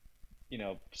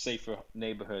 safer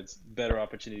neighborhoods, better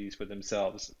opportunities for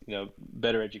themselves,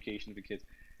 better education for kids.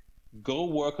 Go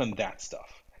work on that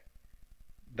stuff.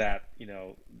 That,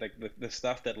 like the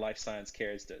stuff that Life Science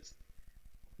Cares does.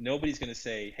 Nobody's going to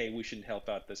say, hey, we shouldn't help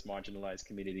out this marginalized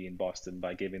community in Boston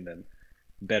by giving them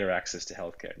better access to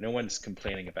healthcare. No one's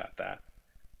complaining about that.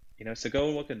 So go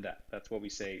and look at that. That's what we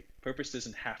say. Purpose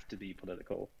doesn't have to be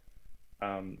political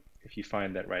if you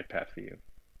find that right path for you.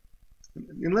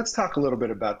 And let's talk a little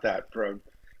bit about that from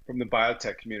the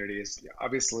biotech community.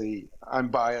 Obviously, I'm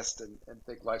biased and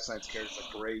think Life Science Cares is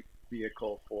a great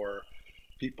vehicle for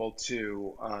people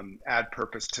to add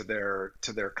purpose to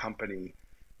their company.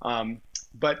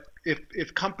 But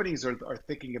if companies are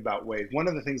thinking about ways, one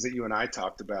of the things that you and I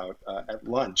talked about at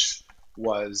lunch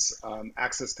was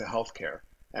access to healthcare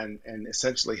and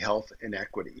essentially health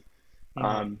inequity.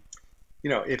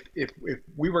 If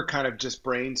we were kind of just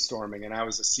brainstorming and I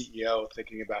was a CEO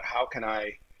thinking about how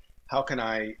can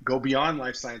I go beyond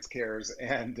Life Science Cares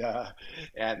and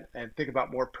think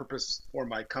about more purpose for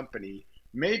my company,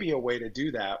 maybe a way to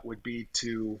do that would be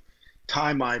to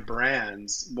tie my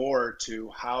brands more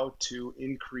to how to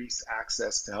increase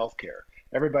access to healthcare.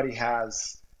 Everybody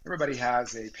has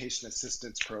a patient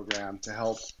assistance program to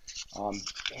help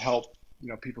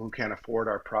people who can't afford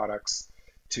our products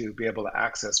to be able to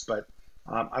access. But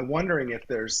I'm wondering if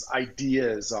there's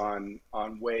ideas on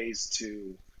ways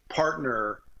to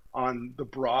partner on the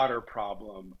broader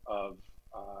problem of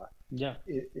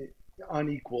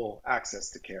unequal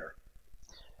access to care.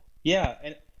 Yeah,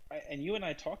 and you and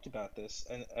I talked about this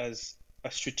as a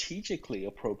strategically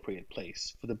appropriate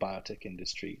place for the biotech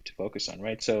industry to focus on,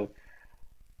 right? So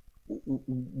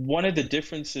one of the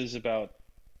differences about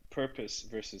purpose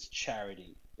versus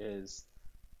charity is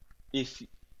if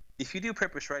you do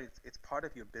purpose right, it's part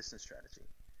of your business strategy,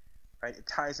 right? It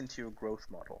ties into your growth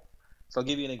model. So I'll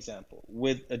give you an example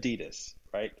with Adidas,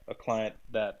 right? A client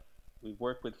that we've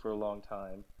worked with for a long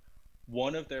time.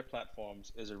 One of their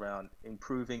platforms is around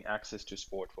improving access to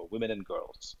sport for women and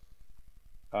girls.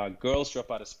 Girls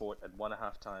drop out of sport at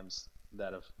 1.5 times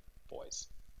that of boys.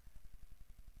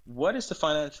 What is the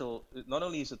financial, not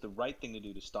only is it the right thing to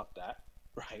do to stop that,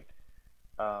 right?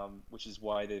 Which is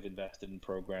why they've invested in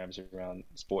programs around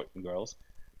sport and girls.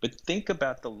 But think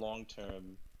about the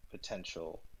long-term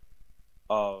potential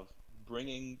of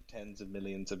bringing tens of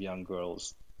millions of young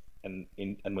girls and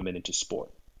women into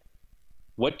sport.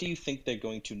 What do you think they're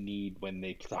going to need when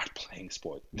they start playing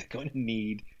sport? They're going to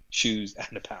need shoes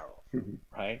and apparel,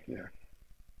 right? Yeah.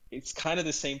 It's kind of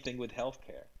the same thing with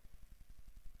healthcare.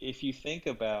 If you think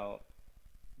about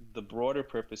the broader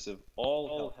purpose of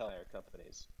all healthcare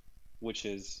companies, which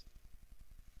is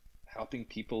helping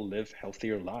people live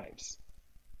healthier lives.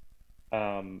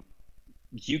 Um,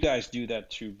 you guys do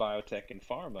that through biotech and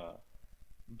pharma,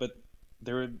 but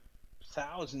there are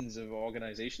thousands of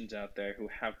organizations out there who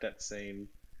have that same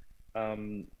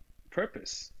um,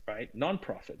 purpose, right?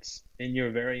 Nonprofits in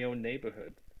your very own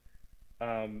neighborhood.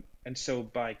 And so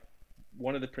by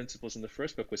one of the principles in the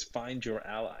first book was find your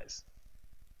allies.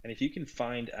 And if you can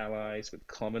find allies with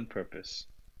common purpose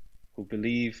who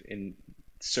believe in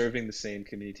serving the same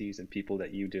communities and people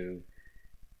that you do,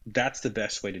 that's the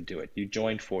best way to do it. You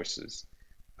join forces.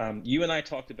 You and I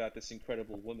talked about this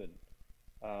incredible woman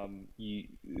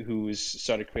who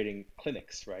started creating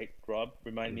clinics, right? Rob,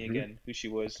 remind me again who she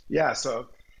was. Yeah. So,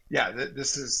 yeah,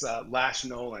 this is Lash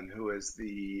Nolan, who is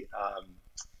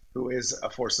a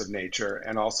force of nature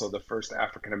and also the first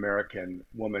African American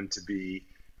woman to be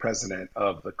president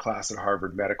of the class at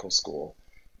Harvard Medical School.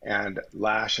 And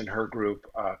Lash and her group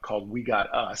called We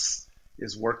Got Us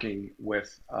is working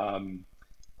with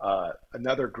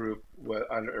another group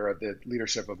under the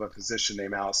leadership of a physician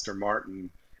named Alistair Martin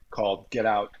called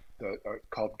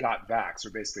called Got Vax,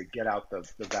 or basically Get Out the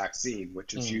Vaccine,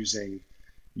 which is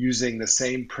using the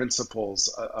same principles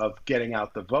of getting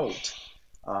out the vote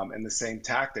and the same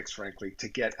tactics, frankly, to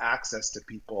get access to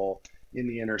people in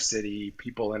the inner city,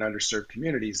 people in underserved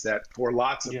communities that, for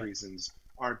lots of reasons,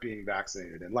 aren't being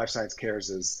vaccinated. And Life Science Cares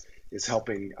is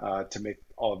helping to make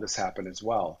all of this happen as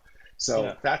well.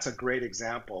 So that's a great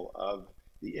example of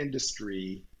the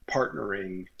industry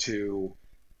partnering to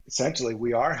essentially,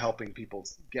 we are helping people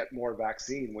get more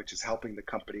vaccine, which is helping the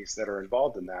companies that are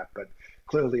involved in that, but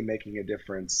clearly making a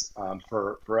difference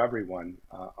for everyone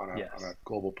on a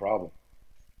global problem.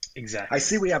 Exactly. I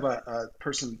see we have a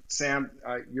person, Sam,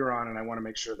 you're on, and I want to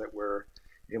make sure that we're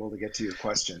able to get to your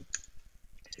question.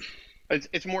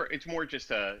 It's more just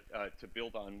to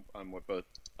build on what both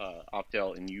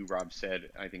Opdel and you, Rob, said.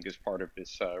 I think as part of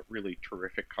this really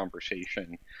terrific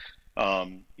conversation.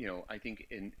 I think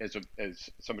as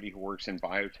somebody who works in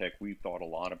biotech, we've thought a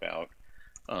lot about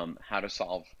how to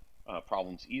solve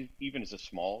problems, even as a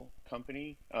small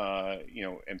company,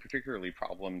 and particularly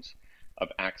problems of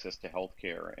access to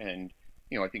healthcare. And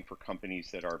I think for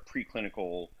companies that are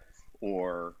preclinical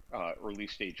or early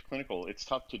stage clinical, it's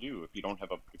tough to do if you don't have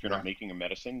if you're not making a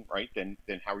medicine, right? Then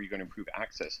how are you going to improve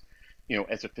access?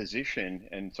 As a physician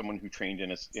and someone who trained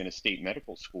in a state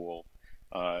medical school,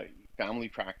 family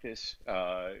practice,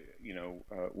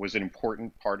 was an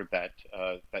important part of that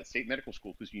state medical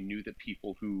school, because you knew that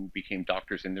people who became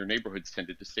doctors in their neighborhoods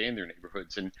tended to stay in their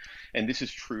neighborhoods, and this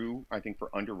is true, I think, for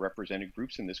underrepresented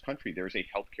groups in this country. There's a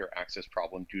healthcare access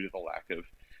problem due to the lack of,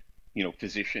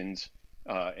 physicians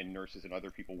and nurses and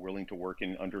other people willing to work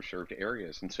in underserved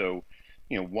areas. And so,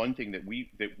 one thing that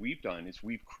we've done is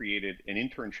we've created an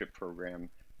internship program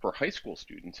for high school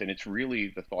students. And it's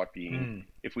really the thought being,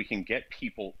 if we can get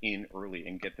people in early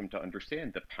and get them to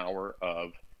understand the power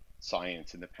of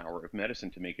science and the power of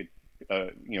medicine to make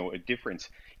a difference.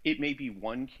 It may be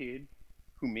one kid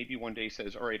who maybe one day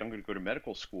says, all right, I'm going to go to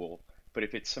medical school. But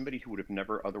if it's somebody who would have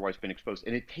never otherwise been exposed,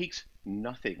 and it takes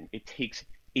nothing, it takes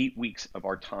 8 weeks of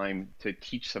our time to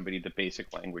teach somebody the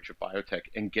basic language of biotech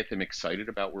and get them excited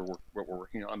about what we're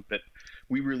working on. But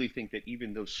we really think that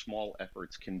even those small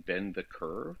efforts can bend the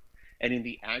curve. And in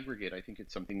the aggregate, I think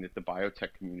it's something that the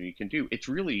biotech community can do. It's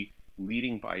really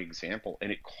leading by example,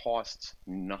 and it costs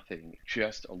nothing,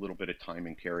 just a little bit of time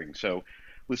and caring. So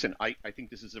listen, I think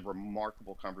this is a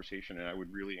remarkable conversation, and I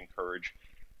would really encourage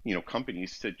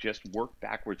companies to just work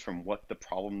backwards from what the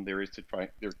problem there is that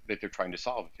they're trying to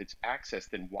solve. If it's access,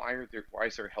 then why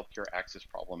is there a healthcare access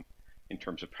problem in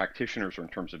terms of practitioners or in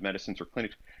terms of medicines or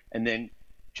clinics? And then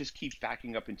just keep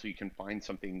backing up until you can find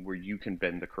something where you can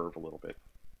bend the curve a little bit.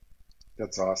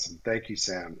 That's awesome. Thank you,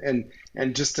 Sam.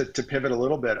 And just to pivot a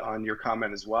little bit on your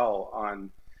comment as well on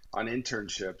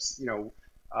internships,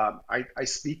 I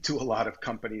speak to a lot of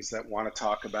companies that want to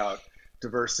talk about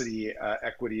diversity,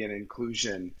 equity, and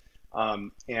inclusion.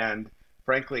 And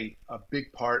frankly, a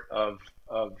big part of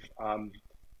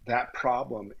that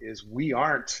problem is we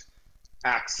aren't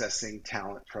accessing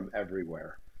talent from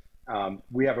everywhere.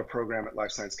 We have a program at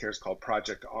Life Science Cares called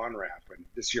Project On-Ramp. And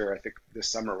this year, I think this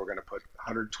summer, we're going to put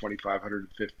 125,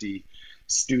 150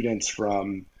 students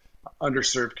from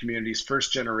underserved communities,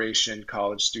 first generation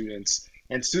college students,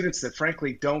 and students that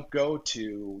frankly don't go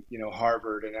to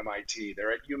Harvard and MIT.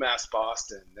 They're at UMass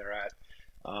Boston. They're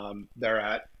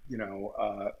at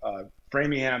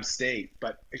Framingham State.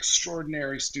 But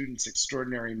extraordinary students,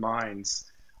 extraordinary minds.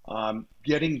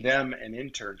 Getting them an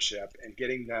internship and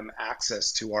getting them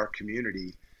access to our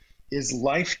community is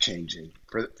life changing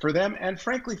for them and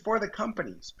frankly for the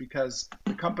companies, because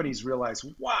the companies realize,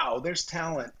 wow, there's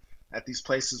talent at these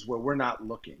places where we're not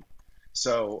looking.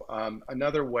 So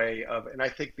another way of, and I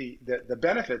think the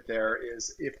benefit there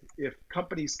is if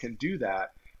companies can do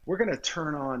that, we're going to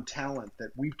turn on talent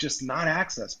that we've just not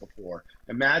accessed before.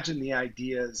 Imagine the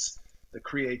ideas, the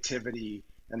creativity,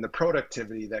 and the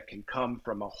productivity that can come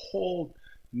from a whole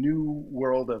new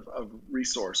world of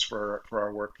resource for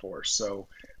our workforce. So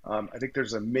I think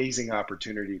there's an amazing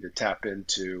opportunity to tap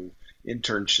into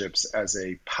internships as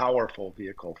a powerful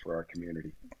vehicle for our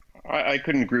community. I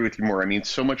couldn't agree with you more. I mean,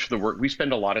 so much of the work, we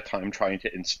spend a lot of time trying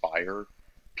to inspire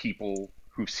people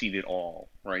who've seen it all,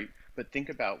 right? But think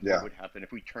about what Yeah. would happen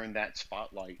if we turned that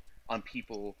spotlight on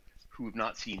people who have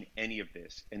not seen any of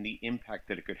this and the impact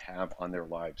that it could have on their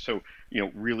lives. So,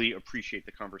 really appreciate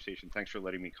the conversation. Thanks for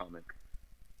letting me comment.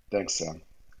 Thanks, Sam.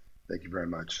 Thank you very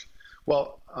much.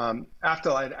 Well,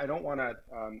 Aftel, I don't want to,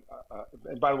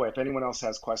 and by the way, if anyone else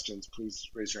has questions, please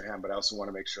raise your hand, but I also want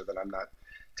to make sure that I'm not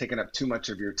taking up too much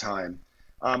of your time.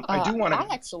 I do want I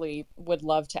to, actually would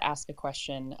love to ask a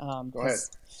question go ahead.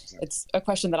 because it's a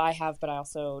question that I have, but I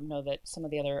also know that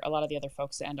a lot of the other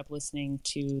folks that end up listening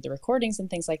to the recordings and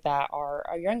things like that are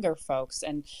younger folks.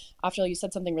 And after you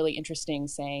said something really interesting,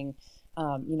 saying,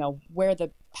 where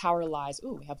the power lies.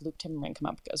 Ooh, we have Luke Timmerman come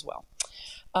up as well.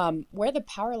 Where the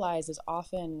power lies is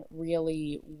often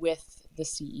really with the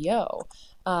CEO.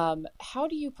 How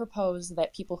do you propose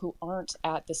that people who aren't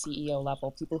at the CEO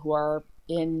level, people who are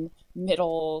in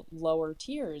middle, lower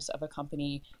tiers of a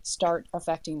company, start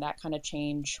affecting that kind of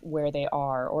change where they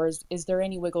are? Or is there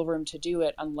any wiggle room to do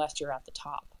it unless you're at the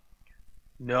top?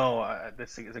 No,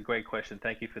 this is a great question.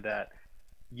 Thank you for that.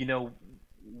 You know,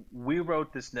 we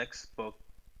wrote this next book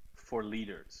for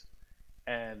leaders,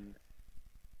 and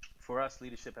for us,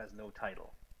 leadership has no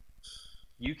title.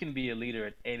 You can be a leader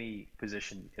at any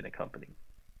position in a company.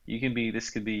 This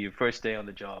could be your first day on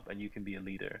the job, and you can be a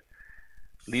leader.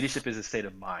 Leadership is a state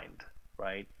of mind,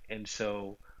 right? And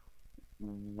so,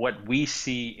 what we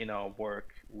see in our work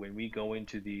when we go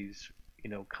into these,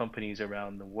 companies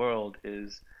around the world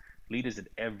is leaders at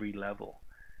every level.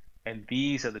 And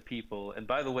these are the people, and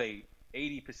by the way,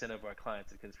 80% of our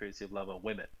clients at Conspiracy of Love are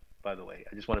women, by the way.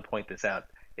 I just want to point this out.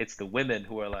 It's the women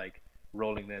who are like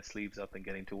rolling their sleeves up and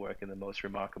getting to work in the most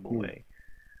remarkable Hmm. way.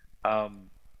 Um,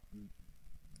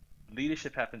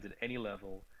 Leadership happens at any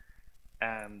level,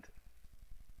 and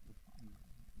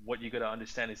what you got to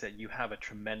understand is that you have a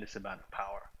tremendous amount of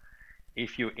power.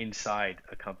 If you're inside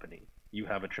a company, you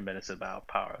have a tremendous amount of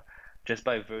power. Just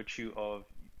by virtue of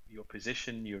your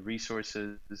position, your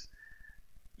resources,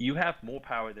 you have more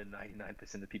power than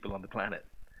 99% of people on the planet,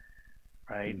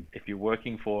 right? Hmm. If you're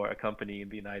working for a company in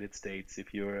the United States,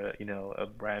 if you're a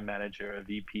brand manager, a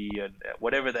VP, and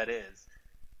whatever that is,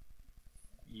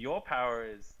 your power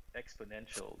is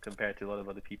exponential compared to a lot of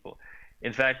other people.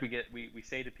 In fact, we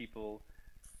say to people,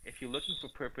 if you're looking for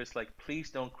purpose, like, please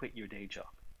don't quit your day job.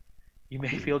 You may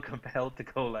Hmm. feel compelled to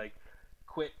go like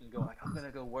quit and go like, I'm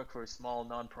gonna go work for a small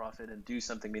nonprofit and do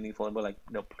something meaningful, and we're like,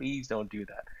 no, please don't do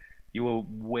that. You are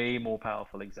way more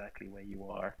powerful exactly where you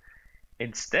are.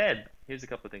 Instead, here's a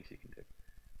couple of things you can do.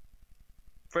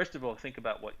 First of all, think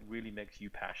about what really makes you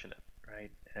passionate,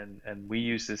 right? And we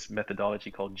use this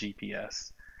methodology called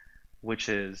GPS, which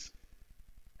is,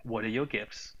 what are your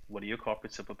gifts? What are your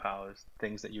corporate superpowers?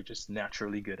 Things that you're just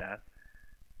naturally good at.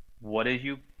 What are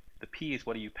you, the P is,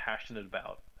 what are you passionate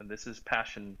about? And this is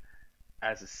passion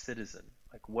as a citizen.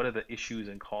 Like, what are the issues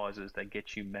and causes that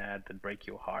get you mad, that break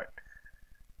your heart?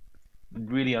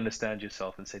 Really understand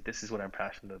yourself and say, this is what I'm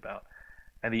passionate about.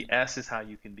 And the S is how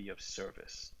you can be of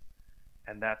service.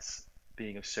 And that's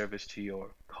being of service to your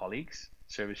colleagues,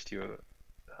 service to your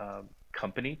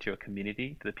company, to your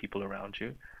community, to the people around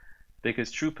you.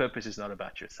 Because true purpose is not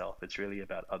about yourself, it's really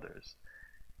about others.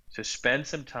 So spend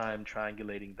some time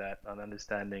triangulating that and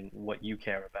understanding what you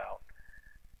care about.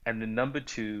 And then number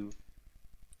two,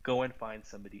 go and find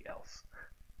somebody else.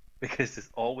 Because there's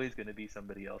always going to be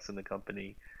somebody else in the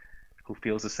company who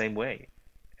feels the same way.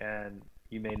 And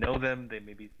you may know them, they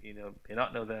may be, may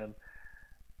not know them,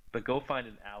 but go find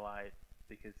an ally,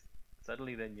 because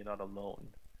suddenly then you're not alone.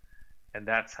 And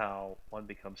that's how one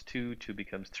becomes two, two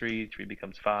becomes three, three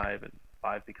becomes five, and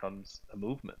five becomes a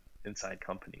movement inside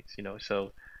companies.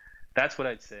 So that's what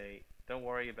I'd say. Don't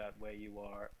worry about where you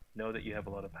are. Know that you have a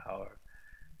lot of power.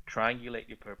 Triangulate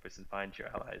your purpose and find your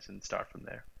allies and start from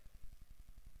there.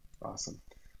 Awesome.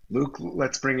 Luke,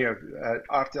 let's bring you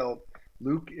Aftel.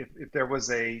 Luke, if there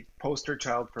was a poster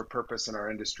child for purpose in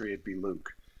our industry, it'd be Luke.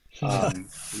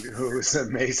 who's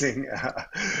amazing,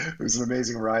 who's an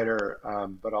amazing writer,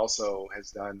 but also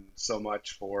has done so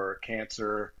much for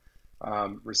cancer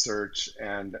research,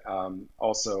 and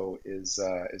also is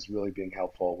really being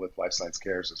helpful with Life Science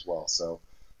Cares as well. So,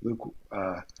 Luke,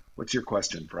 what's your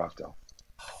question for Afdel?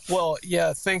 Well,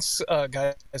 yeah, thanks,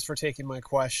 guys, for taking my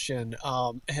question.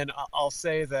 And I'll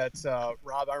say that,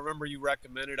 Rob, I remember you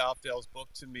recommended Opdale's book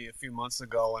to me a few months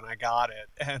ago, and I got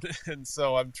it. And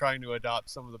so I'm trying to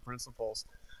adopt some of the principles.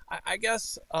 I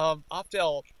guess,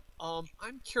 Opdale,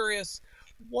 I'm curious,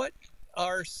 what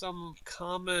are some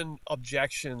common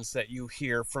objections that you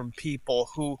hear from people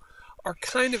who are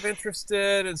kind of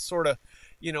interested in sort of,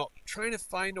 trying to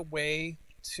find a way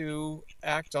to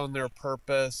act on their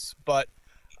purpose, but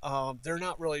they're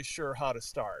not really sure how to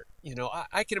start.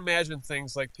 I can imagine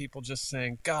things like people just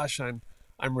saying, "Gosh, I'm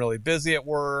really busy at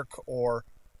work," or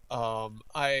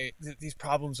these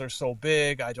problems are so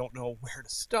big, I don't know where to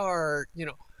start.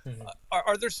 Mhm.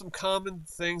 Are there some common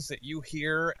things that you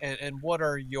hear, and what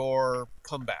are your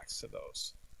comebacks to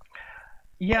those?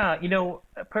 Yeah,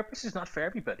 purpose is not for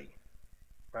everybody,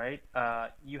 right?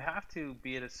 You have to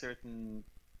be at a certain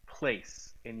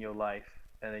place in your life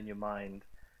and in your mind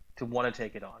to want to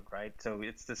take it on, right? So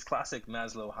it's this classic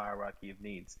Maslow hierarchy of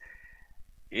needs.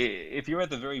 If you're at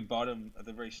the very bottom, at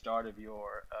the very start of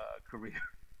your career,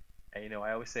 and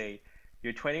I always say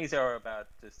your 20s are about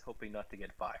just hoping not to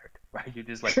get fired, right? You're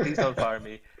just like, please don't fire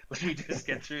me. Let me just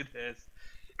get through this.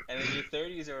 And then your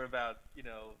 30s are about,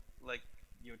 like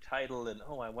your title and,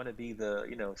 oh, I want to be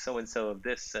the, so and so of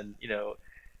this, and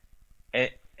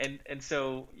and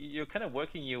so you're kind of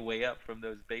working your way up from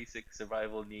those basic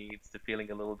survival needs to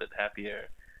feeling a little bit happier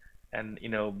and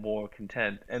more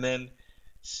content. And then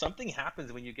something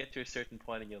happens when you get to a certain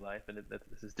point in your life, and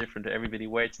this is different to everybody,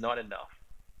 where it's not enough,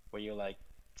 where you're like,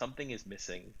 something is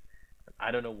missing,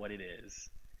 I don't know what it is.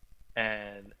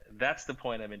 And that's the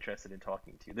point I'm interested in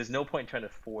talking to you. There's no point trying to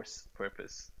force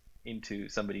purpose into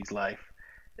somebody's life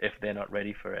if they're not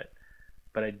ready for it.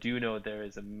 But I do know there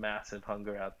is a massive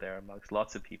hunger out there amongst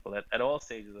lots of people at all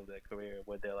stages of their career,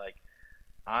 where they're like,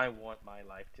 I want my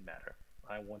life to matter.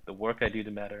 I want the work I do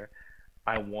to matter.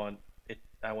 I want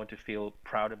to feel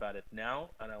proud about it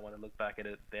now, and I want to look back at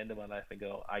it at the end of my life and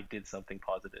go, I did something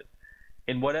positive.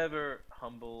 In whatever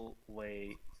humble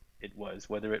way it was,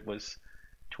 whether it was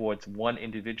towards one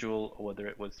individual or whether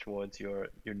it was towards your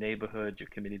neighborhood, your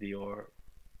community, or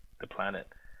the planet.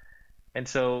 And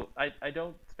so I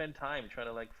don't spend time trying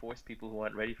to like force people who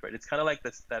aren't ready for it. It's kind of like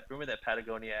remember that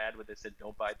Patagonia ad where they said,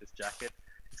 don't buy this jacket?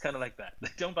 It's kind of like that.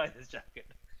 Don't buy this jacket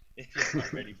if you're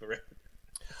not ready for it.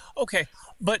 Okay,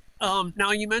 but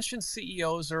now you mentioned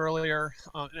CEOs earlier,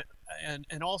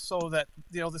 and also that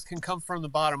this can come from the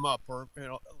bottom up, or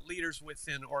leaders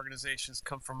within organizations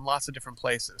come from lots of different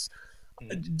places.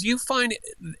 Do you find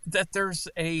that there's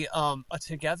a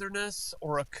togetherness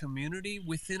or a community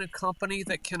within a company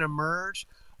that can emerge,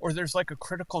 or there's like a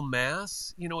critical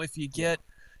mass? If you get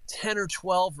 10 or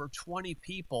 12 or 20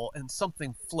 people and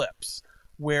something flips,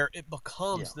 where it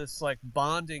becomes this like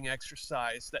bonding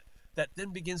exercise that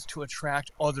then begins to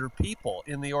attract other people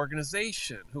in the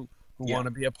organization who want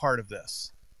to be a part of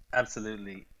this.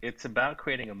 Absolutely. It's about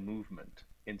creating a movement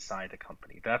inside a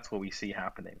company. That's what we see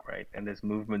happening, right? And there's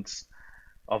movements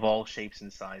of all shapes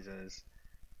and sizes.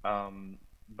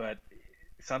 But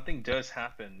something does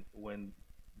happen when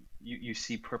you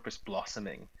see purpose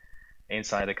blossoming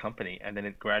inside a company, and then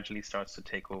it gradually starts to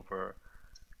take over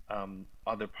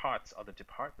other parts, other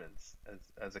departments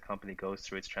as a company goes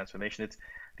through its transformation. It's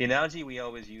the analogy we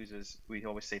always use is we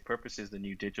always say purpose is the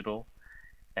new digital.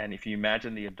 And if you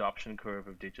imagine the adoption curve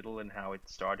of digital and how it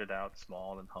started out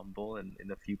small and humble and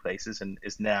in a few places and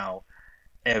is now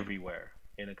everywhere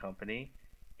in a company,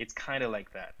 it's kind of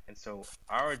like that. And so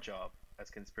our job as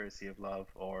Conspiracy of Love,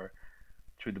 or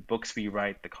through the books we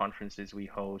write, the conferences we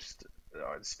host,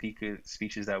 or the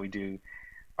speeches that we do,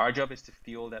 our job is to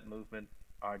fuel that movement.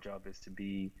 Our job is to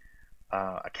be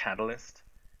a catalyst,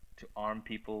 to arm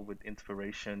people with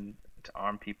inspiration, to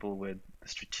arm people with the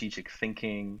strategic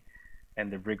thinking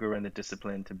and the rigor and the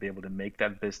discipline to be able to make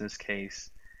that business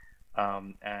case,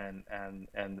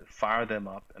 and fire them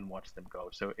up and watch them go.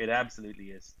 So it absolutely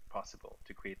is possible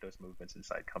to create those movements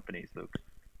inside companies, Luke.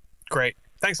 Great.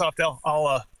 Thanks, Opdale.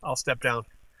 I'll step down.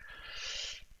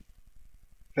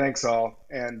 Thanks, all.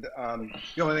 And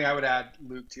the only thing I would add,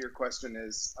 Luke, to your question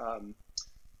is,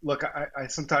 look, I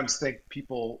sometimes think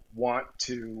people want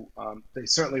to, they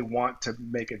certainly want to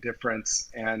make a difference,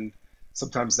 and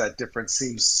sometimes that difference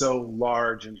seems so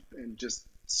large and just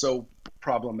so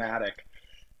problematic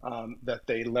that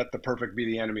they let the perfect be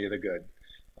the enemy of the good.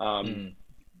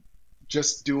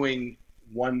 Just doing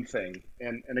one thing.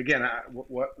 And again,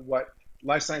 what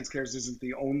Life Science Cares isn't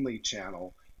the only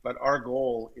channel, but our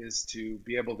goal is to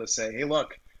be able to say, hey,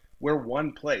 look, we're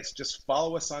one place. Just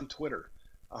follow us on Twitter.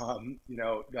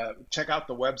 Check out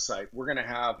the website. We're going to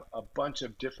have a bunch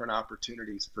of different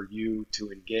opportunities for you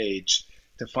to engage,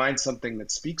 to find something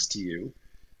that speaks to you,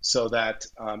 so that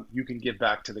you can give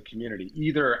back to the community,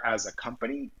 either as a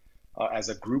company, as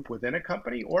a group within a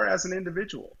company, or as an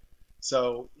individual.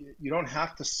 So you don't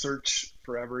have to search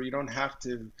forever. You don't have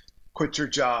to quit your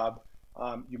job.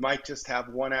 You might just have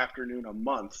one afternoon a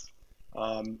month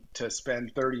to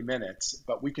spend 30 minutes,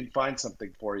 but we can find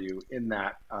something for you in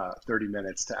that 30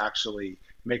 minutes to actually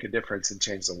make a difference and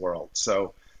change the world.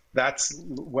 So that's,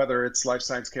 whether it's Life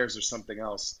Science Cares or something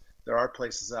else, there are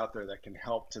places out there that can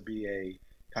help to be a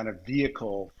kind of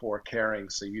vehicle for caring,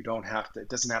 so you don't have to, it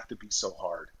doesn't have to be so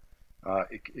hard.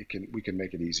 We can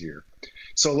make it easier.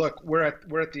 So look, we're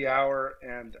at the hour,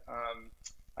 and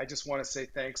I just want to say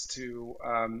thanks to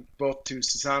both to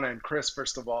Susanna and Chris,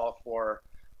 first of all, for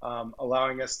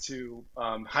allowing us to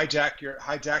hijack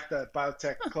the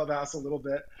Biotech Clubhouse a little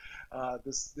bit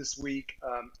this week.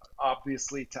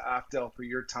 Obviously to Afdel for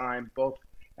your time, both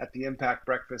at the Impact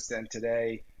Breakfast and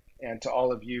today, and to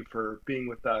all of you for being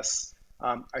with us.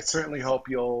 I certainly hope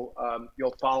you'll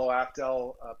follow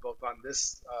Afdel both on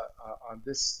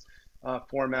this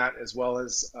format, as well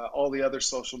as all the other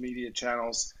social media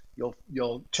channels.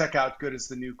 You'll check out Good is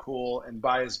the New Cool and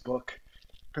buy his book,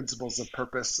 Principles of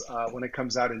Purpose, when it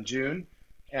comes out in June.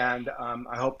 And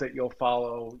I hope that you'll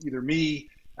follow either me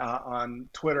on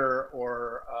Twitter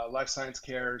or Life Science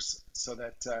Cares, so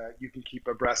that you can keep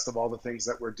abreast of all the things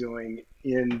that we're doing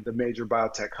in the major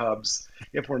biotech hubs.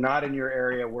 If we're not in your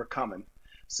area, we're coming.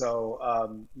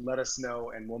 So let us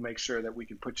know, and we'll make sure that we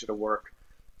can put you to work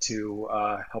to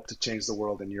help to change the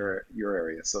world in your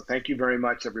area. So thank you very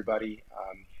much, everybody.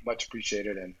 Much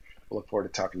appreciated, and we'll look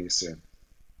forward to talking to you soon.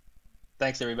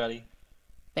 Thanks, everybody.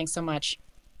 Thanks so much.